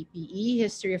proper PPE.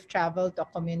 History of travel to a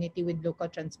community with local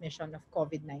transmission of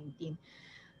COVID-19.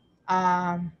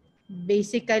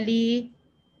 Basically,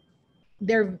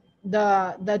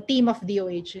 the team of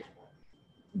DOH,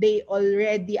 they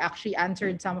already actually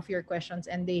answered some of your questions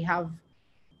and they have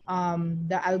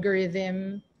the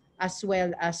algorithm as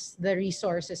well as the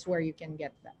resources where you can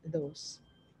get those.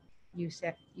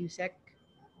 Yusek.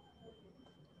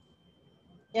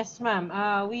 Yes, ma'am.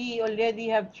 We already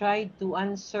have tried to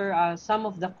answer some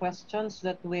of the questions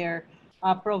that were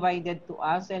provided to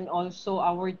us, and also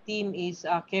our team is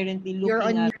currently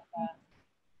looking at.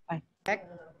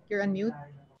 You're on mute.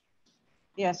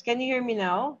 Yes, can you hear me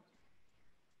now?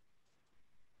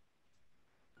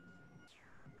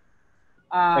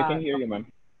 I can hear you,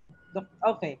 ma'am.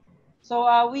 Okay. So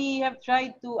we have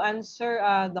tried to answer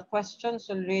the questions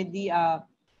already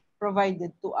provided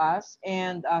to us,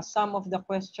 and some of the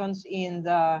questions in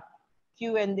the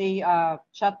Q&A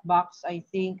chat box, I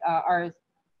think, are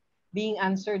being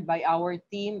answered by our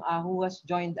team who has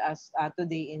joined us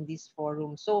today in this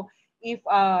forum. So if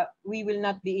we will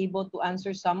not be able to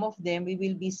answer some of them, we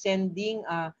will be sending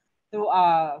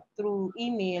through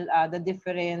email the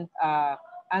different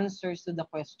answers to the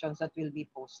questions that will be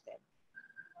posted.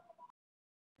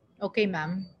 Okay,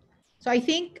 ma'am. So I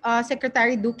think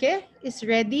Secretary Duque is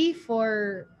ready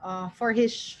for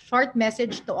his short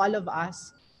message to all of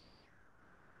us.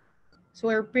 So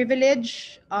we're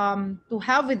privileged to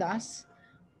have with us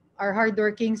our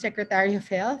hardworking Secretary of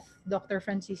Health, Dr.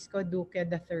 Francisco Duque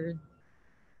III.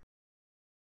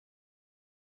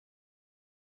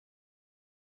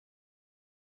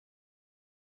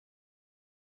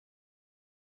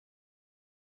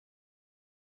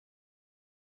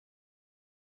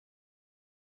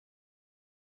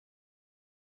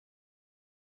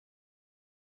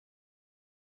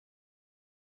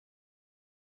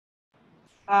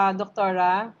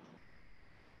 Doctora?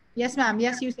 Yes, ma'am.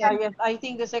 Yes, you said. Yes, I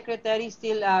think the secretary is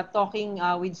still talking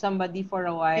with somebody for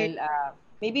a while.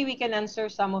 Maybe we can answer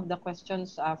some of the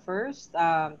questions first,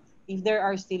 if there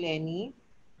are still any.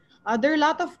 There are a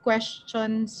lot of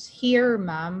questions here,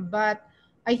 ma'am, but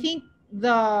I think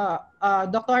the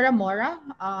Dr. Mora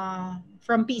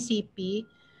from PCP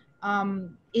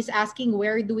is asking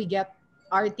where do we get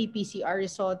RT-PCR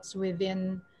results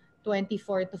within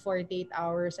 24 to 48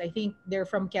 hours. I think they're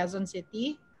from Quezon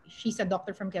City. She's a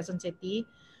doctor from Quezon City.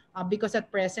 Because at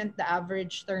present, the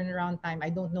average turnaround time, I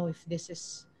don't know if this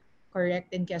is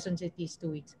correct in Quezon City, is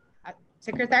 2 weeks.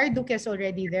 Secretary Duque is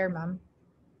already there, ma'am.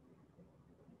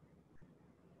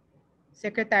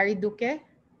 Secretary Duque,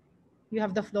 you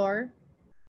have the floor.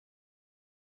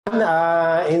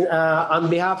 On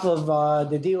behalf of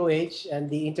the DOH and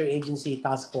the Interagency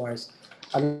Task Force,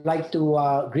 I'd like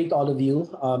to greet all of you.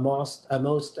 Most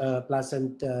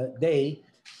pleasant day,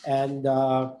 and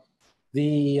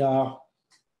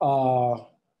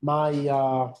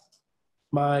my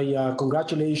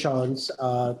congratulations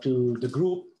to the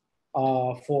group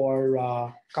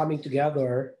for coming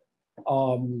together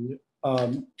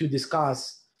to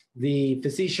discuss the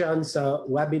physicians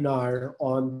webinar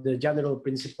on the general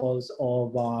principles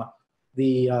of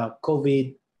the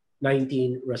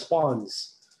COVID-19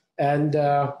 response. And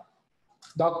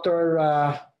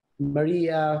Dr.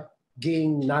 Maria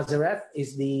Ging Nazareth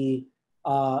is the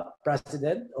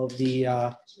president of the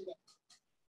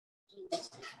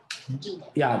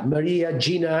Maria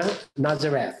Gina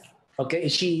Nazareth. Okay,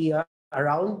 is she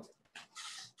around?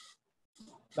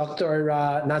 Dr.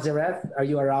 Nazareth, are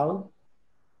you around?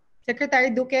 Secretary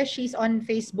Duque, she's on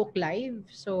Facebook Live.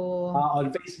 So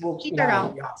on Facebook she's Live,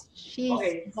 around. yeah. She's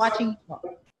Okay. watching.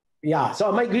 Yeah,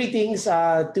 so my greetings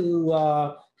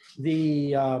to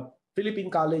the Philippine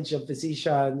College of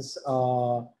Physicians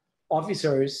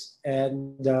officers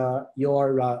and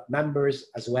your members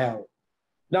as well.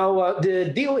 Now,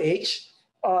 the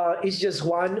DOH is just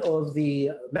one of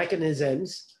the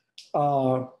mechanisms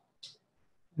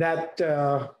that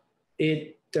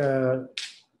it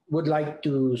would like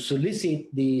to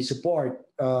solicit the support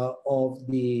of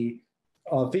the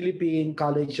Philippine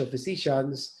College of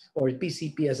Physicians, or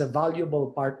PCP, as a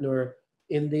valuable partner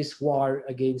in this war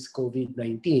against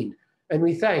COVID-19. And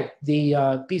we thank the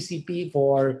PCP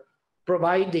for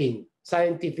providing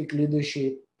scientific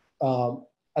leadership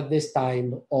at this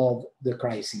time of the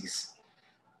crisis.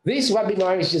 This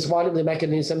webinar is just one of the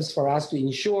mechanisms for us to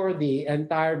ensure the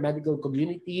entire medical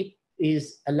community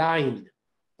is aligned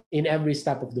in every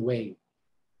step of the way.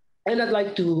 And I'd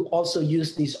like to also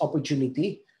use this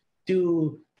opportunity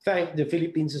to thank the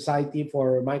Philippine Society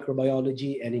for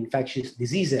Microbiology and Infectious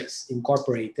Diseases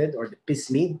Incorporated, or the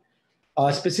PISMID,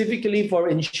 specifically for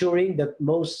ensuring that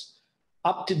most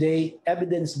up-to-date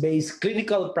evidence-based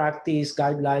clinical practice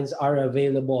guidelines are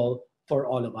available for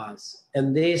all of us.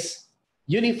 And these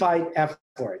unified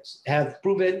efforts have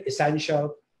proven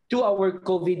essential to our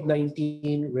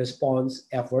COVID-19 response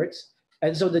efforts.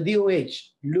 And so the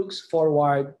DOH looks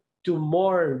forward to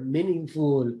more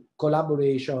meaningful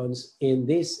collaborations in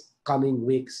these coming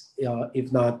weeks,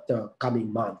 if not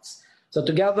coming months. So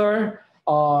together,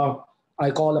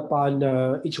 I call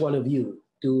upon each one of you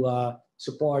to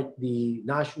support the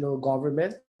national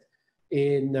government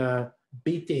in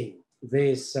beating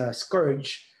this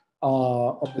scourge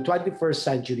of the 21st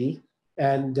century,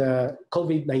 and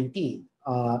COVID-19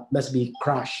 must be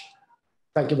crushed.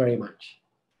 Thank you very much.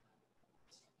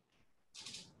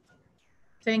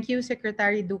 Thank you,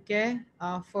 Secretary Duque,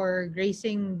 for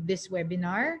gracing this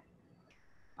webinar.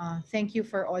 Thank you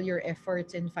for all your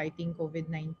efforts in fighting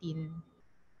COVID-19.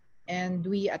 And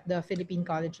we at the Philippine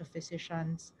College of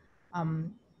Physicians,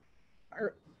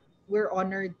 we're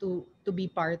honored to be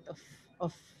part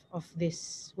of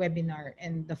this webinar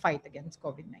and the fight against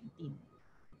COVID-19.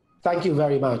 Thank you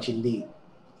very much indeed.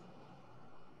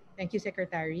 Thank you,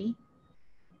 Secretary.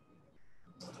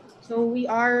 So we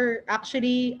are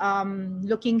actually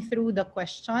looking through the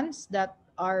questions that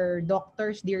our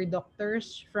doctors, dear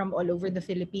doctors from all over the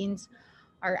Philippines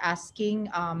are asking.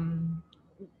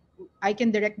 I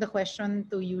can direct the question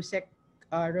to Yusek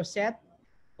Rosette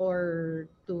or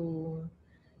to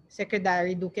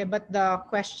Secretary Duque, but the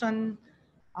question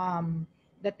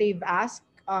that they've asked,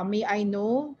 may I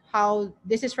know how,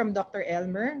 this is from Dr.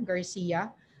 Elmer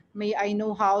Garcia, may I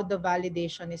know how the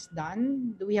validation is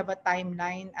done? Do we have a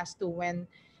timeline as to when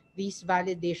these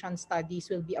validation studies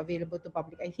will be available to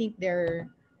public? I think they're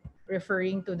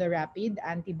referring to the rapid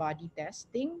antibody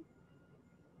testing.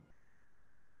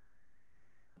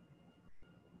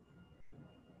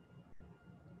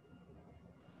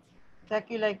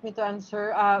 Sec, you like me to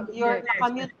answer? You're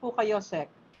naka-mute po kayo, Sec.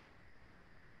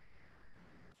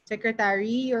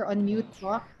 Secretary, you're on mute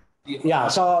po. Yeah,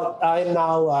 so I'm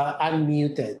now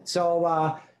unmuted. So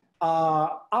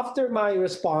after my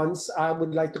response, I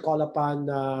would like to call upon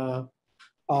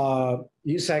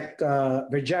Yusek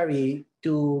Vergeri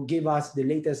to give us the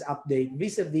latest update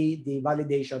vis-a-vis the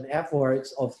validation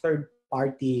efforts of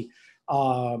third-party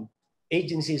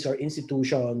agencies or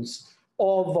institutions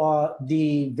of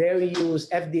the various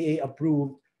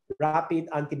FDA-approved rapid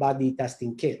antibody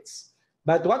testing kits.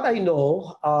 But what I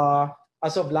know,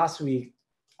 as of last week,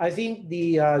 I think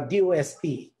the DOST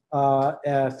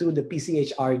through the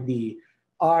PCHRD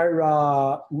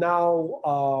are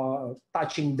now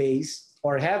touching base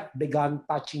or have begun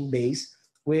touching base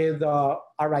with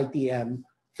RITM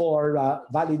for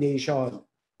validation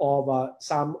of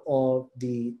some of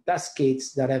the test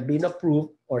kits that have been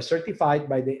approved or certified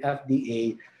by the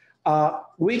FDA,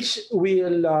 which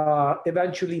will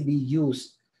eventually be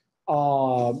used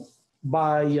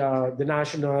by the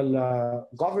national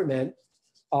government.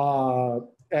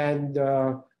 And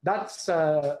that's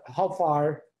how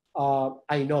far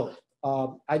I know.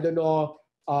 I don't know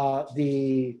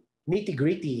the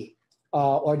nitty-gritty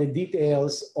or the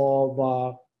details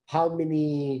of how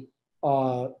many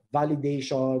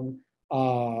validation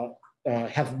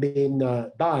have been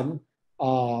done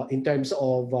in terms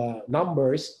of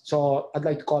numbers. So I'd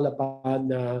like to call upon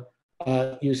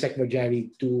you, Secretary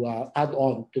Jerry, to add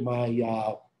on to my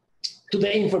to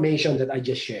the information that I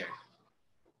just shared.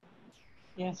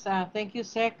 Yes, thank you,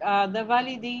 Sec. The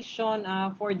validation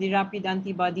for the rapid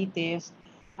antibody test,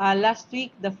 last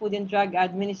week, the Food and Drug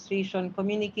Administration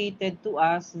communicated to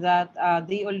us that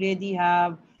they already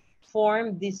have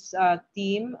formed this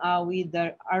team with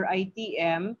the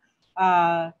RITM.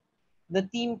 The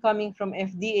team coming from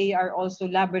FDA are also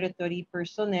laboratory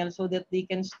personnel so that they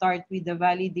can start with the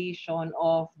validation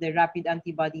of the rapid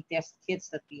antibody test kits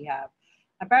that we have.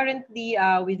 Apparently,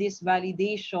 with this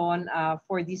validation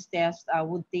for this test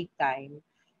would take time.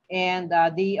 And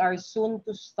they are soon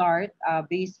to start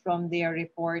based from their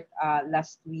report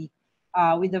last week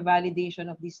with the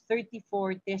validation of these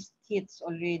 34 test kits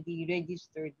already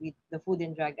registered with the Food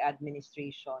and Drug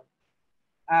Administration.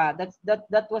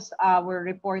 That was our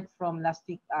report from last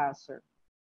week, sir.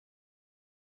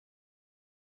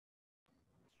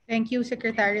 Thank you,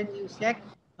 Secretary Yusek.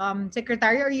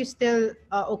 Secretary, are you still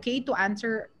okay to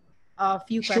answer a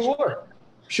few questions?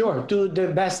 Sure, to the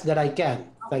best that I can.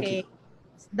 Thank you.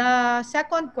 The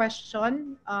second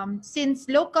question, since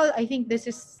local, I think this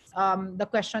is the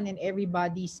question in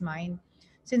everybody's mind.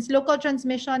 Since local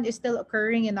transmission is still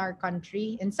occurring in our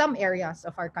country, in some areas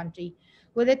of our country,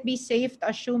 would it be safe to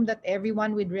assume that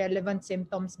everyone with relevant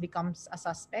symptoms becomes a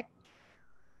suspect?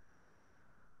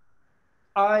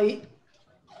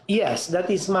 Yes, that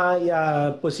is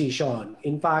my position.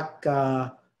 In fact,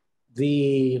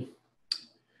 the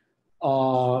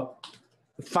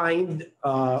find,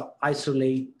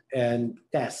 isolate, and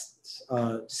test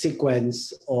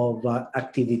sequence of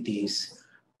activities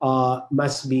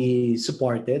must be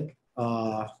supported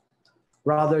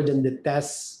rather than the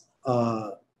test,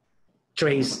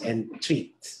 trace, and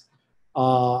treat.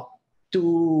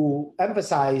 To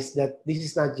emphasize that this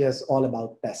is not just all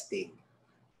about testing.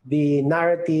 The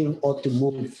narrative ought to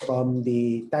move from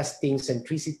the testing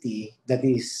centricity that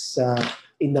is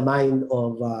in the mind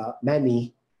of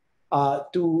many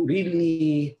to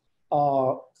really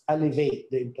elevate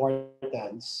the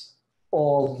importance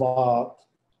of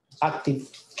active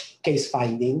case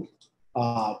finding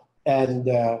and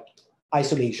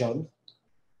isolation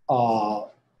or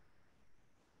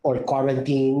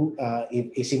quarantine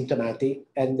if asymptomatic,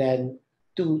 and then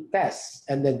to test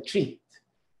and then treat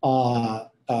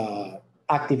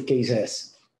active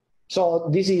cases. So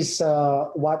this is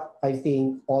what I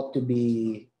think ought to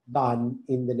be done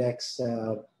in the next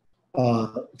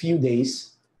few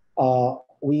days.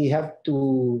 We have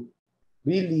to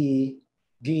really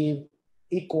give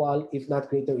equal, if not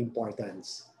greater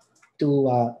importance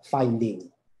to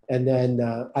finding and then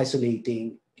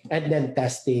isolating and then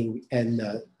testing and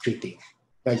treating.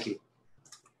 Thank you.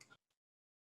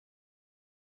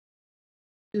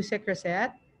 Yusek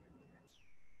Rosette?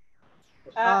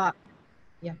 Yeah.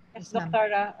 Yes,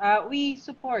 Doctora, we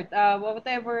support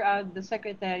whatever the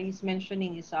Secretary is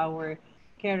mentioning is our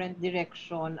current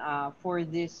direction for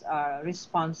this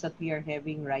response that we are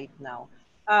having right now.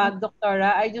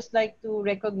 Doctora, I just like to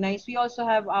recognize we also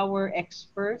have our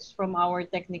experts from our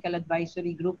technical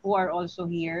advisory group who are also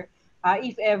here.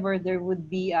 If ever there would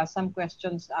be some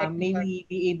questions, may we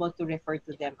be able to refer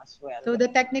to them as well. So the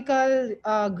technical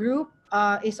group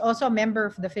is also a member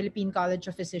of the Philippine College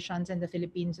of Physicians and the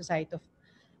Philippine Society of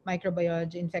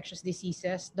Microbiology Infectious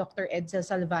Diseases, Dr. Edsel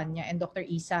Salvania and Dr.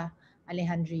 Isa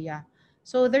Alejandria.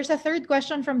 So there's a third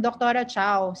question from Dr.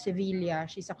 Chao Sevilla.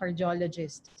 She's a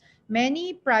cardiologist.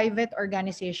 Many private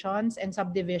organizations and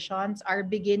subdivisions are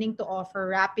beginning to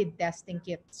offer rapid testing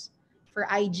kits for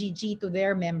IgG to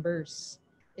their members.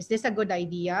 Is this a good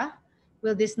idea?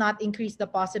 Will this not increase the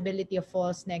possibility of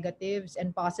false negatives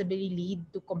and possibly lead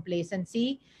to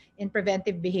complacency in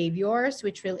preventive behaviors,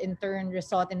 which will in turn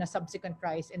result in a subsequent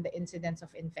rise in the incidence of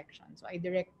infection? So I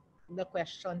direct the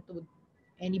question to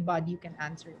anybody who can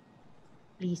answer.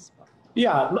 Please.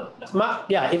 Yeah,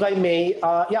 yeah. If I may,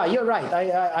 yeah, you're right.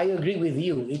 I agree with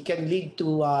you. It can lead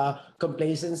to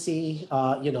complacency.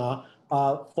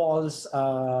 False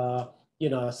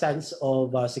sense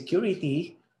of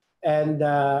security, and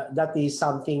that is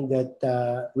something that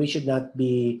we should not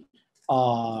be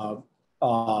uh,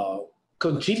 uh,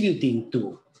 contributing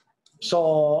to.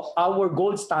 So our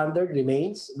gold standard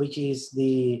remains, which is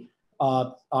the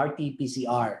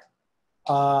RT-PCR.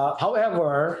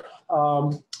 However,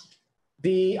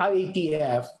 the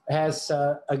IATF has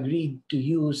agreed to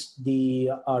use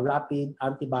the rapid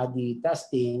antibody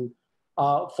testing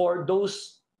for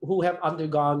those who have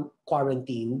undergone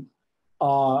quarantine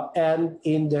and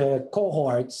in the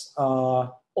cohorts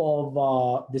of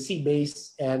the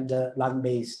sea-based and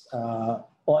land-based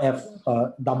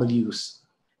OFWs.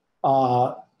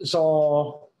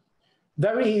 So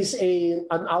there is an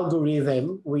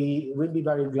algorithm. We will be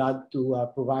very glad to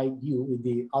provide you with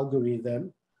the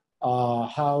algorithm,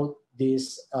 how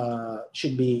this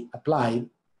should be applied,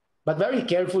 but very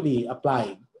carefully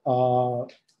applied.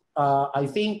 I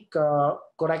think,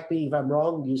 correct me if I'm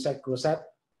wrong, you said, Rosette,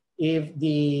 if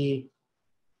the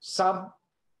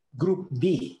subgroup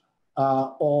B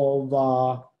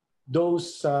of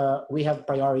those we have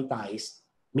prioritized,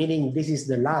 meaning this is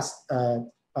the last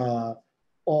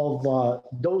of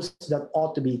those that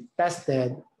ought to be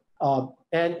tested,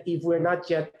 and if we're not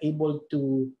yet able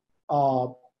to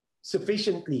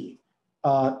sufficiently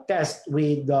test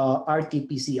with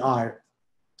RT-PCR,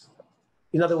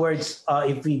 in other words,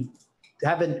 if we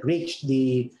haven't reached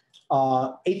the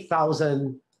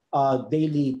 8,000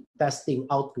 daily testing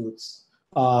outputs,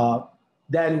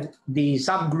 then the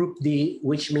subgroup D,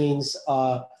 which means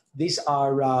these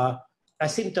are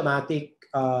asymptomatic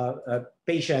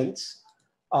patients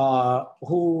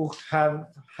who have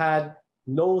had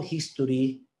no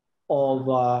history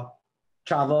of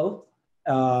travel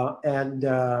and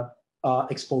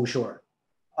exposure,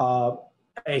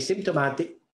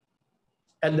 asymptomatic,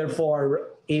 and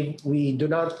therefore, if we do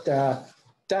not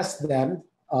test them,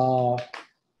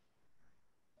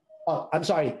 I'm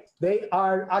sorry, they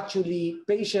are actually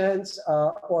patients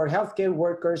or healthcare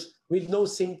workers with no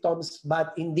symptoms,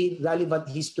 but indeed relevant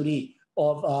history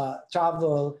of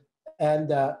travel and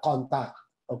contact.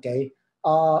 Okay.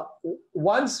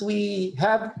 Once we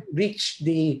have reached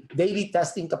the daily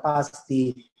testing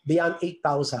capacity beyond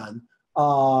 8,000,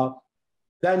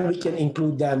 then we can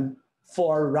include them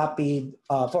for rapid,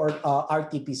 for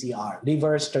RT-PCR,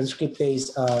 reverse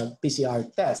transcriptase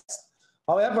PCR test.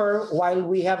 However, while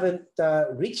we haven't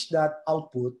reached that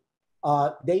output,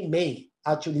 they may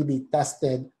actually be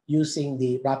tested using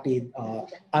the rapid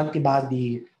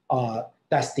antibody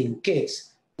testing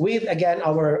kits with, again,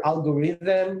 our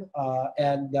algorithm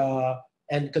and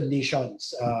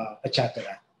conditions,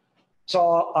 etc.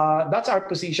 So that's our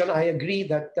position. I agree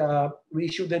that we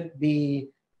shouldn't be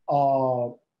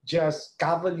just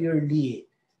cavalierly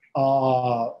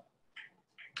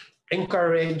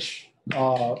encourage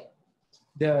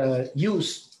the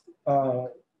use,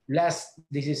 lest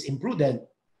this is imprudent,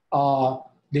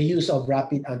 the use of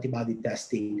rapid antibody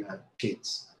testing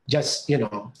kits, just,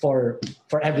 for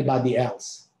everybody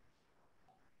else.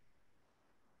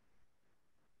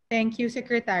 Thank you,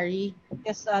 Secretary.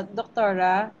 Yes,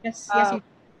 Doctora. Yes,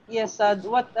 yes.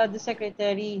 What the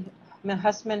Secretary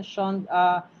has mentioned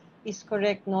is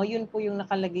correct, no? Yun po yung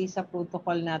nakalagay sa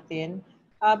protocol natin.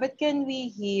 But can we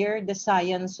hear the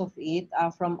science of it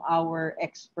from our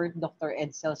expert, Dr.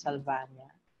 Edsel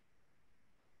Salvania?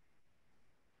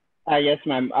 Yes,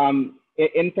 ma'am.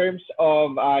 In terms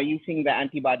of using the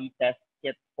antibody test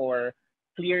kit for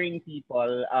clearing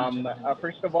people,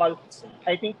 first of all,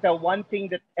 I think the one thing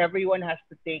that everyone has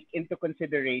to take into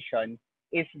consideration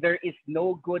is there is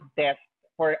no good test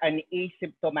for an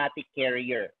asymptomatic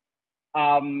carrier.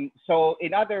 So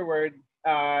in other words,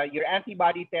 your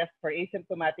antibody test for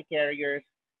asymptomatic carriers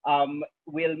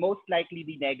will most likely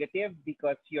be negative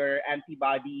because your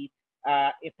antibody,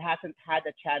 it hasn't had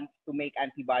a chance to make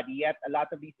antibody yet. A lot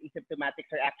of these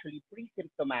asymptomatics are actually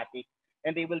pre-symptomatic,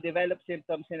 and they will develop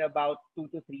symptoms in about 2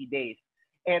 to 3 days.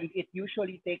 And it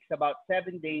usually takes about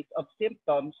 7 days of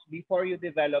symptoms before you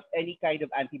develop any kind of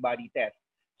antibody test.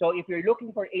 So if you're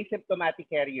looking for asymptomatic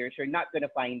carriers, you're not going to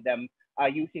find them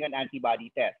using an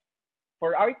antibody test.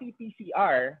 for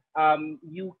RT-PCR,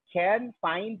 you can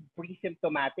find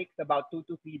pre-symptomatics about 2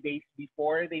 to 3 days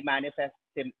before they manifest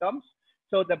symptoms.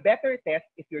 So the better test,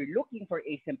 if you're looking for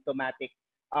asymptomatic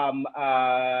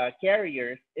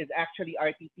carriers, is actually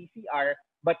RT-PCR.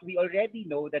 But we already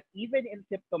know that even in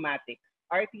symptomatics,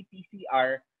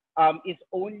 RT-PCR is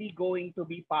only going to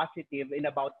be positive in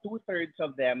about 2/3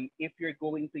 of them if you're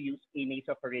going to use a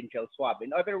nasopharyngeal swab. In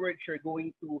other words, you're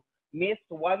going to miss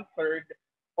 1/3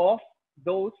 of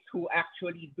those who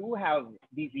actually do have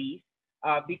disease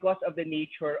because of the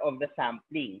nature of the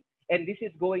sampling. And this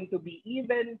is going to be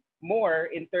even more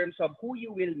in terms of who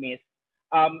you will miss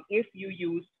if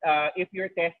you're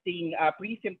testing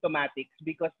pre-symptomatics,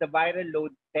 because the viral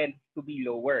load tends to be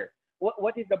lower.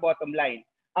 What is the bottom line?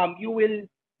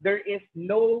 There is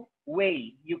no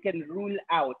way you can rule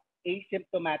out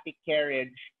asymptomatic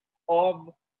carriage of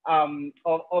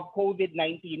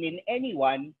COVID-19 in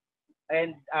anyone,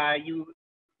 and you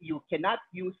cannot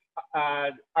use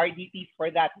RDTs for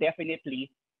that,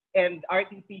 definitely. And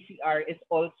RT-PCR is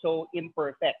also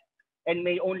imperfect and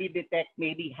may only detect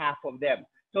maybe half of them.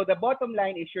 So the bottom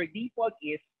line is your default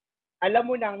is, alam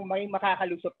mo nang may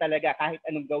makakalusot talaga kahit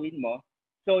anong gawin mo.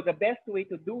 So the best way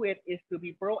to do it is to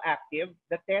be proactive.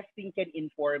 The testing can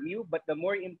inform you, but the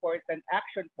more important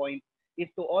action point is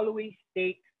to always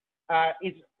treat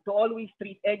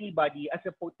anybody as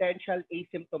a potential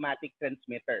asymptomatic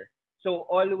transmitter. So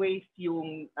always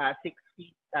yung 3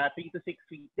 to 6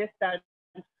 feet distance,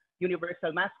 universal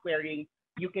mask wearing.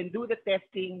 You can do the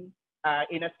testing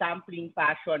in a sampling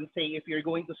fashion. Say if you're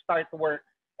going to start work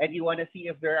and you want to see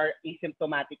if there are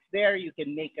asymptomatics there, you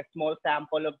can make a small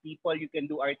sample of people. You can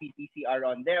do RT-PCR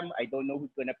on them. I don't know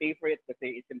who's going to pay for it because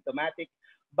they're asymptomatic.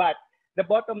 But the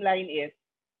bottom line is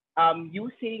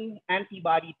using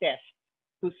antibody tests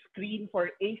to screen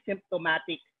for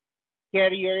asymptomatic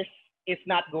carriers is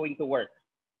not going to work.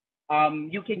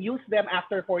 You can use them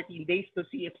after 14 days to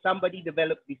see if somebody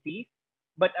developed disease,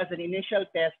 but as an initial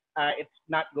test, it's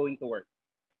not going to work.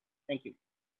 Thank you.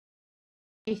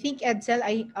 I think, Edsel,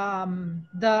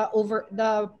 the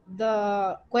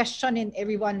question in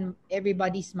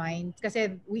everybody's mind,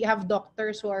 kasi we have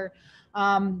doctors who are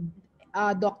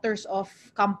doctors of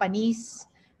companies,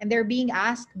 and they're being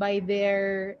asked by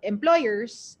their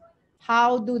employers,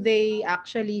 how do they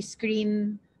actually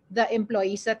screen the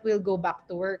employees that will go back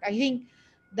to work. I think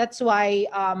that's why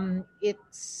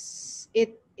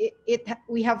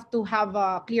we have to have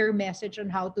a clear message on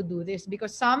how to do this,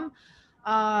 because some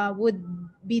would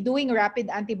be doing rapid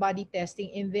antibody testing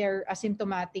in their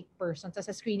asymptomatic persons as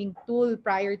a screening tool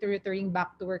prior to returning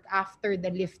back to work after the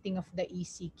lifting of the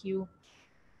ECQ.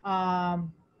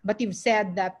 But you've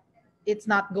said that it's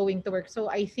not going to work. So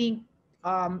I think,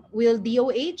 will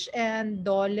DOH and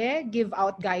DOLE give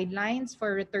out guidelines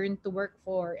for return to work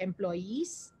for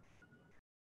employees?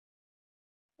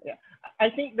 Yeah, I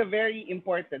think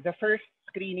the first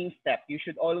screening step you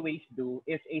should always do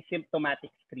is a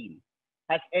symptomatic screen.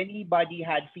 Has anybody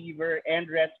had fever and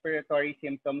respiratory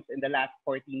symptoms in the last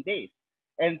 14 days?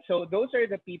 And so those are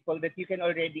the people that you can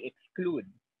already exclude.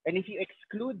 And if you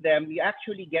exclude them, you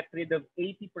actually get rid of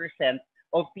 80%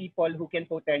 of people who can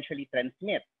potentially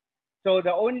transmit. So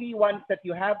the only ones that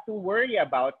you have to worry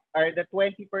about are the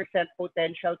 20%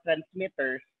 potential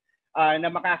transmitters na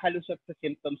makakalusot sa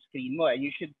symptom screen mo. And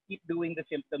you should keep doing the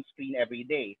symptom screen every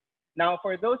day. Now,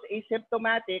 for those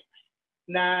asymptomatics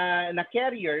na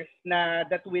carriers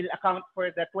that will account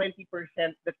for the 20%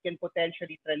 that can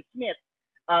potentially transmit,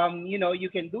 you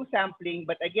can do sampling,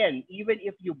 but again, even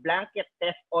if you blanket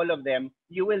test all of them,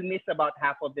 you will miss about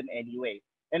half of them anyway.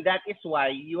 And that is why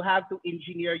you have to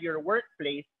engineer your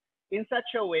workplace in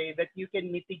such a way that you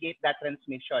can mitigate that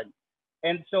transmission.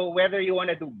 And so whether you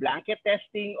want to do blanket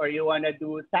testing or you want to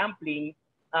do sampling,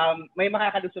 may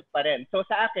makakalusot pa rin. So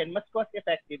sa akin, mas cost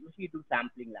effective if you do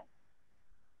sampling lang.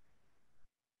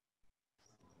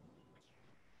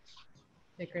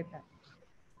 Secretary.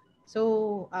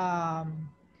 So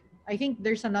I think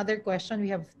there's another question. We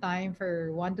have time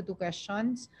for 1 to 2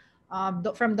 questions.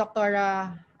 From Dr.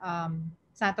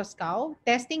 Santos Cao.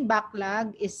 Testing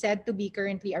backlog is said to be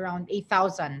currently around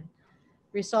 8,000.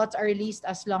 Results are released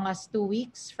as long as 2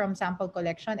 weeks from sample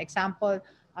collection. Example,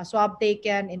 a swab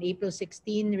taken in April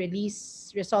 16,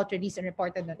 result released and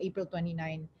reported on April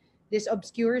 29. This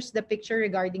obscures the picture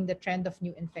regarding the trend of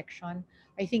new infection.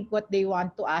 I think what they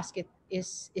want to ask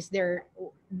is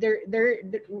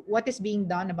what is being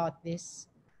done about this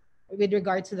with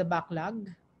regards to the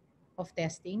backlog of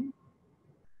testing?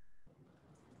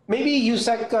 Maybe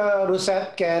Yusek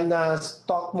Rosette can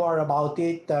talk more about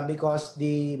it because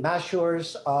the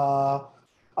measures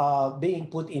being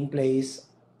put in place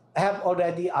have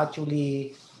already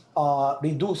actually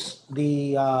reduced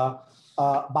the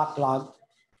backlog.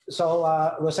 So,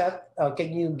 Rosette,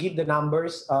 can you give the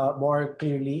numbers more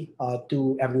clearly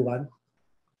to everyone?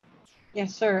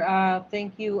 Yes, sir.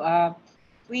 Thank you.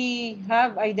 We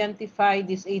have identified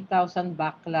this 8,000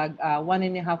 backlog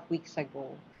 1.5 weeks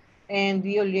ago. And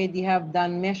we already have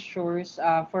done measures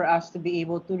for us to be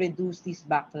able to reduce these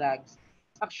backlogs.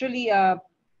 Actually, our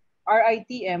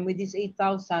ITM with this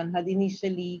 8,000 had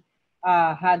initially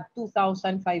had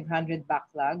 2,500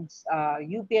 backlogs.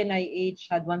 UPNIH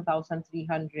had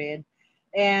 1,300.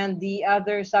 And the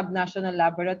other subnational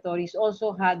laboratories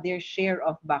also had their share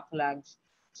of backlogs.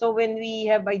 So when we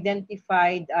have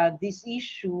identified this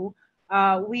issue,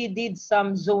 we did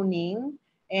some zoning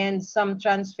and some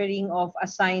transferring of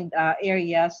assigned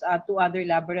areas to other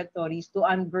laboratories to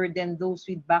unburden those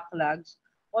with backlogs.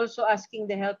 Also asking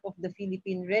the help of the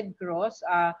Philippine Red Cross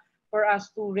for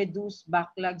us to reduce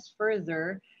backlogs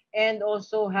further, and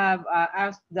also have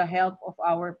asked the help of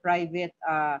our private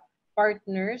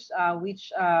partners,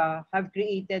 which have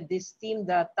created this team,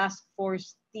 the Task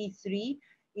Force T3.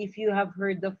 If you have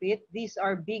heard of it, these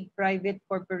are big private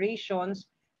corporations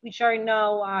which are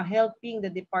now helping the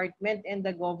department and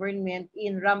the government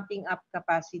in ramping up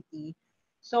capacity.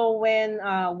 So when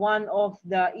one of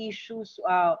the issues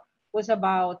was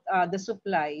about the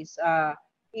supplies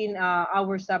in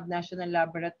our subnational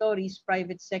laboratories,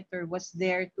 private sector was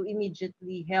there to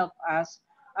immediately help us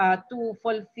to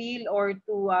fulfill or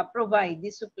to provide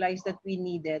the supplies that we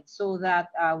needed, so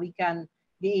that we can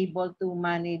be able to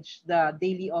manage the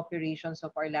daily operations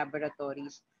of our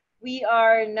laboratories. We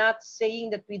are not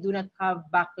saying that we do not have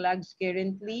backlogs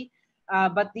currently,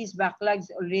 but these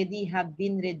backlogs already have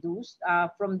been reduced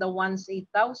from the once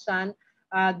 8,000.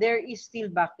 There is still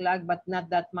backlog, but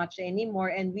not that much anymore.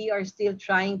 And we are still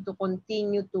trying to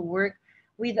continue to work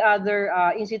with other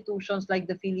institutions like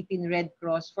the Philippine Red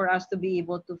Cross for us to be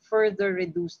able to further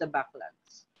reduce the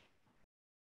backlogs.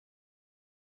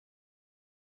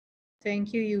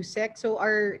 Thank you, Yusek. So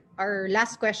our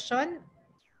last question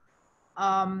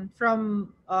from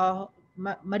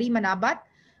Marie Manabat.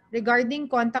 Regarding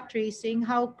contact tracing,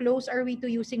 how close are we to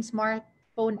using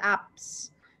smartphone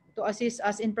apps to assist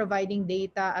us in providing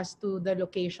data as to the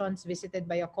locations visited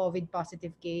by a COVID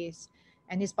positive case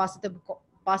and his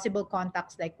possible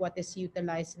contacts, like what is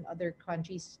utilized in other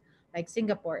countries like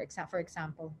Singapore, for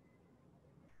example?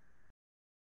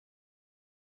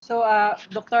 So,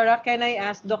 Dr. can I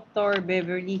ask Dr.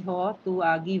 Beverly Ho to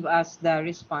give us the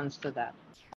response to that?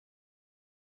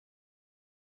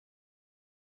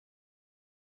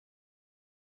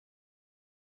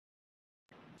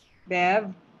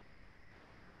 Bev?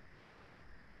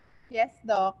 Yes,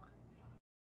 Doc.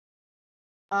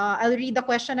 I'll read the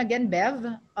question again, Bev.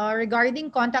 Regarding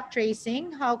contact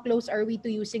tracing, how close are we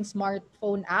to using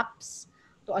smartphone apps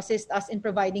to assist us in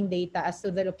providing data as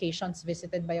to the locations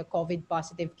visited by a COVID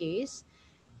positive case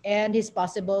and his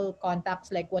possible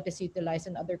contacts, like what is utilized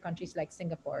in other countries like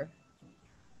Singapore?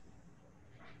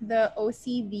 The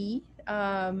OCD,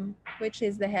 which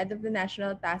is the head of the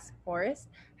National Task Force,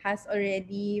 has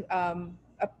already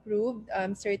approved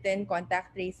certain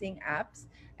contact tracing apps.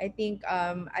 I think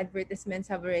advertisements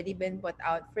have already been put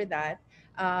out for that.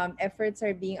 Efforts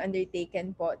are being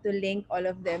undertaken po to link all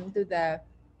of them to the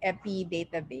EPI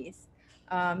database.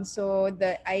 So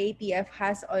the IATF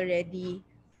has already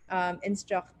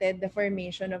instructed the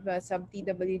formation of a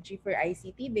sub-TWG for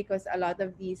ICT, because a lot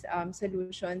of these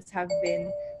solutions have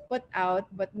been put out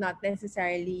but not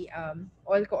necessarily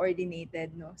all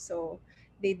coordinated, no, so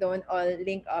they don't all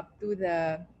link up to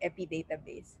the EPI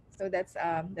database. So that's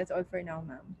all for now,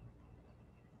 ma'am.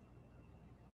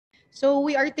 So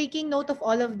we are taking note of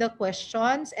all of the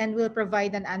questions and we'll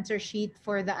provide an answer sheet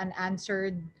for the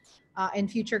unanswered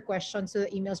and future questions to the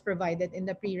emails provided in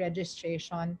the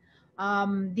pre-registration.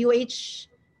 DOH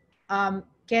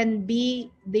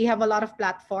they have a lot of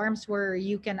platforms where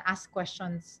you can ask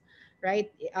questions, right?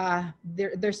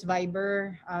 There's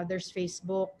Viber, there's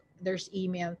Facebook, there's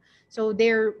email. So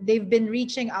they've been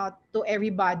reaching out to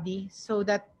everybody so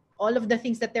that all of the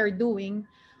things that they're doing,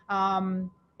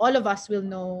 all of us will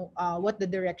know what the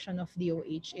direction of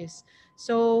DOH is.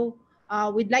 So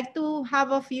we'd like to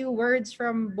have a few words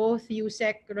from both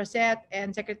Yusek Rosette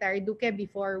and Secretary Duque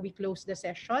before we close the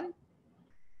session.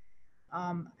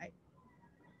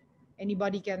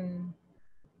 Anybody can.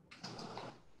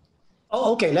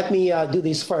 Oh, okay. Let me do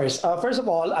this first. First of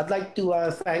all, I'd like to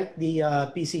thank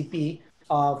the PCP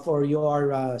for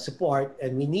your support,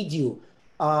 and we need you.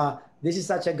 This is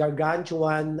such a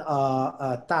gargantuan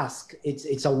task.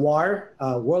 It's a war,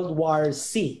 World War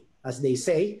C, as they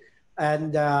say,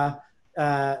 and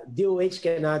DOH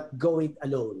cannot go it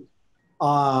alone.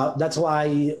 That's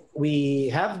why we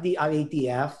have the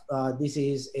IATF. This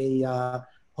is a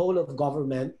whole of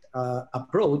government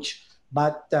approach,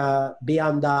 but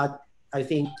beyond that, I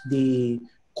think the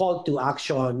call to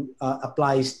action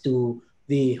applies to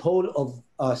the whole of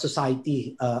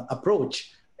society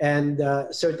approach. And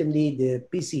certainly the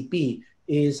PCP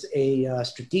is a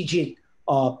strategic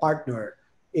partner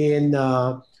in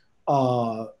uh,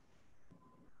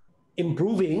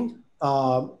 improving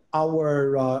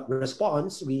our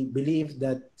response. We believe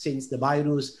that since the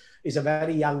virus is a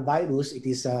very young virus, it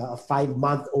is a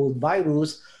 5-month-old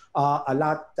virus, a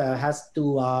lot has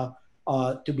to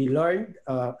be learned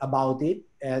about it.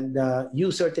 And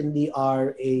you certainly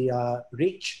are a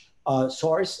rich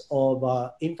source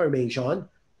of information,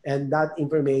 and that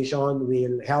information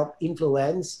will help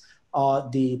influence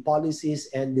the policies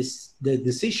and the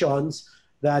decisions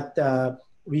that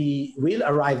we will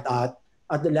arrive at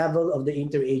the level of the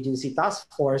Interagency Task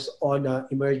Force on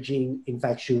Emerging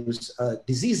Infectious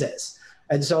Diseases.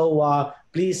 And so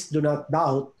please do not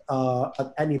doubt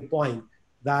at any point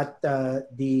that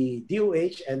the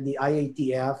DOH and the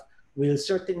IATF will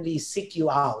certainly seek you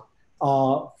out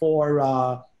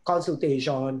for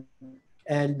consultation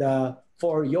and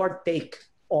for your take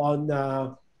on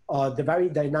the very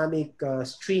dynamic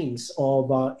streams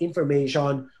of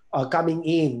information coming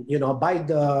in, by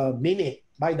the minute,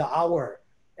 by the hour,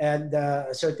 and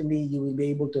certainly you will be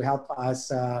able to help us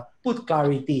put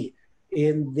clarity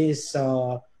in this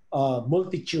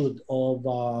multitude of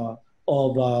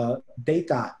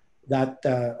data that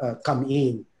come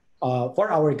in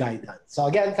for our guidance. So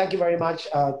again, thank you very much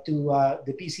to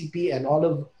the PCP and all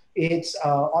of its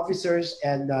officers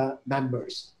and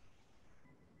members.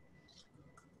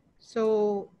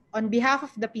 So on behalf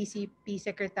of the PCP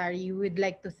Secretary, we would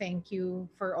like to thank you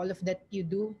for all of that you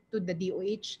do to the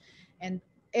DOH and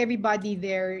everybody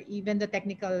there, even the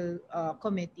technical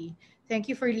committee. Thank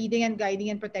you for leading and guiding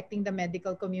and protecting the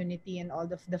medical community and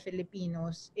all of the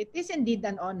Filipinos. It is indeed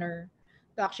an honor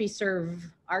to actually serve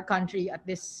our country at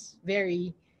this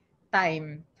very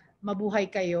time.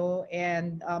 Mabuhay kayo,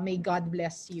 and may God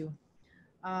bless you.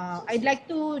 I'd like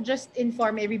to just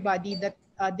inform everybody that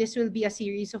this will be a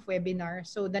series of webinars.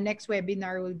 So the next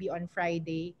webinar will be on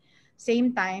Friday,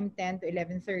 same time, 10 to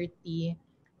 11:30.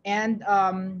 And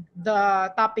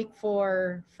the topic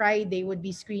for Friday would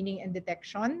be screening and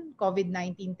detection,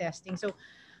 COVID-19 testing. So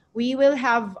we will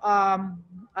have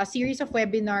a series of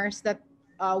webinars that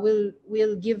will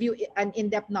give you an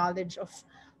in-depth knowledge of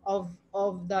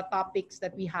the topics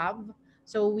that we have.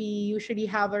 So we usually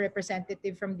have a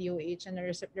representative from DOH and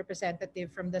a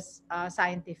representative from the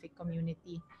scientific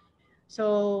community.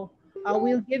 So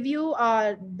we'll give you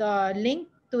the link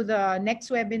to the next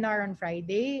webinar on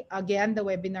Friday. Again, the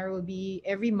webinar will be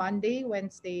every Monday,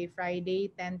 Wednesday,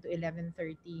 Friday, 10 to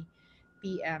 11:30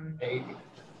 p.m. 8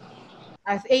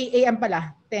 a.m.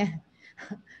 pala. 10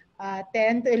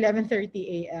 to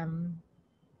 11:30 a.m.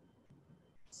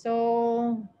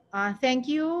 So thank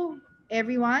you,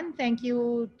 everyone. Thank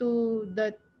you to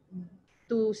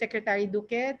Secretary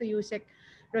Duque, to Yusek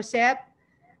Rosette,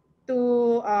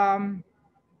 to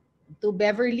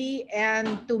Beverly,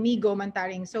 and to me, Go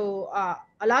Mantaring. So a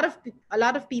lot of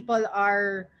people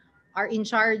are in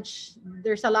charge.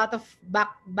 There's a lot of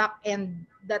back end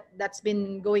that's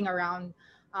been going around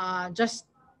just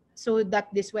so that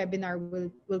this webinar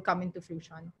will come into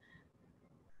fruition.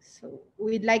 So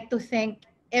we'd like to thank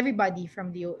everybody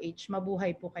from DOH.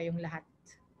 Mabuhay po kayong lahat.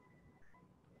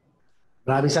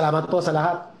 Maraming salamat po sa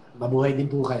lahat. Mabuhay din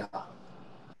po kayo.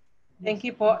 Thank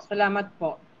you po. Salamat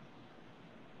po.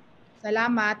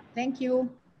 Salamat. Thank you.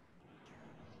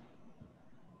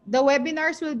 The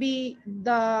webinars will be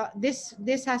this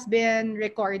has been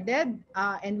recorded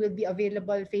and will be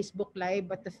available Facebook Live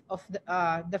at the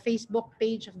Facebook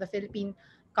page of the Philippine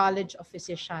College of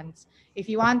Physicians. If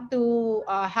you want to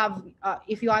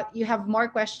if you have more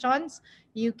questions,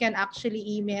 you can actually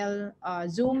email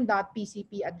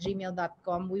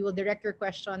zoom.pcp@gmail.com. We will direct your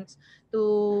questions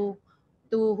to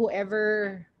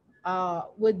whoever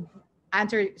would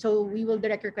answer. So we will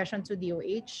direct your question to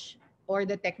DOH or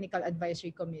the Technical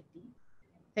Advisory Committee.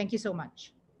 Thank you so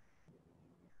much.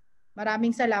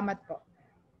 Maraming salamat po.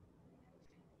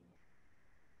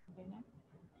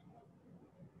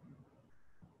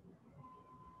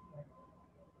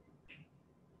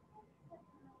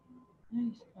 Ay,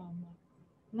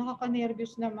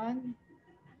 nakaka-nervous naman.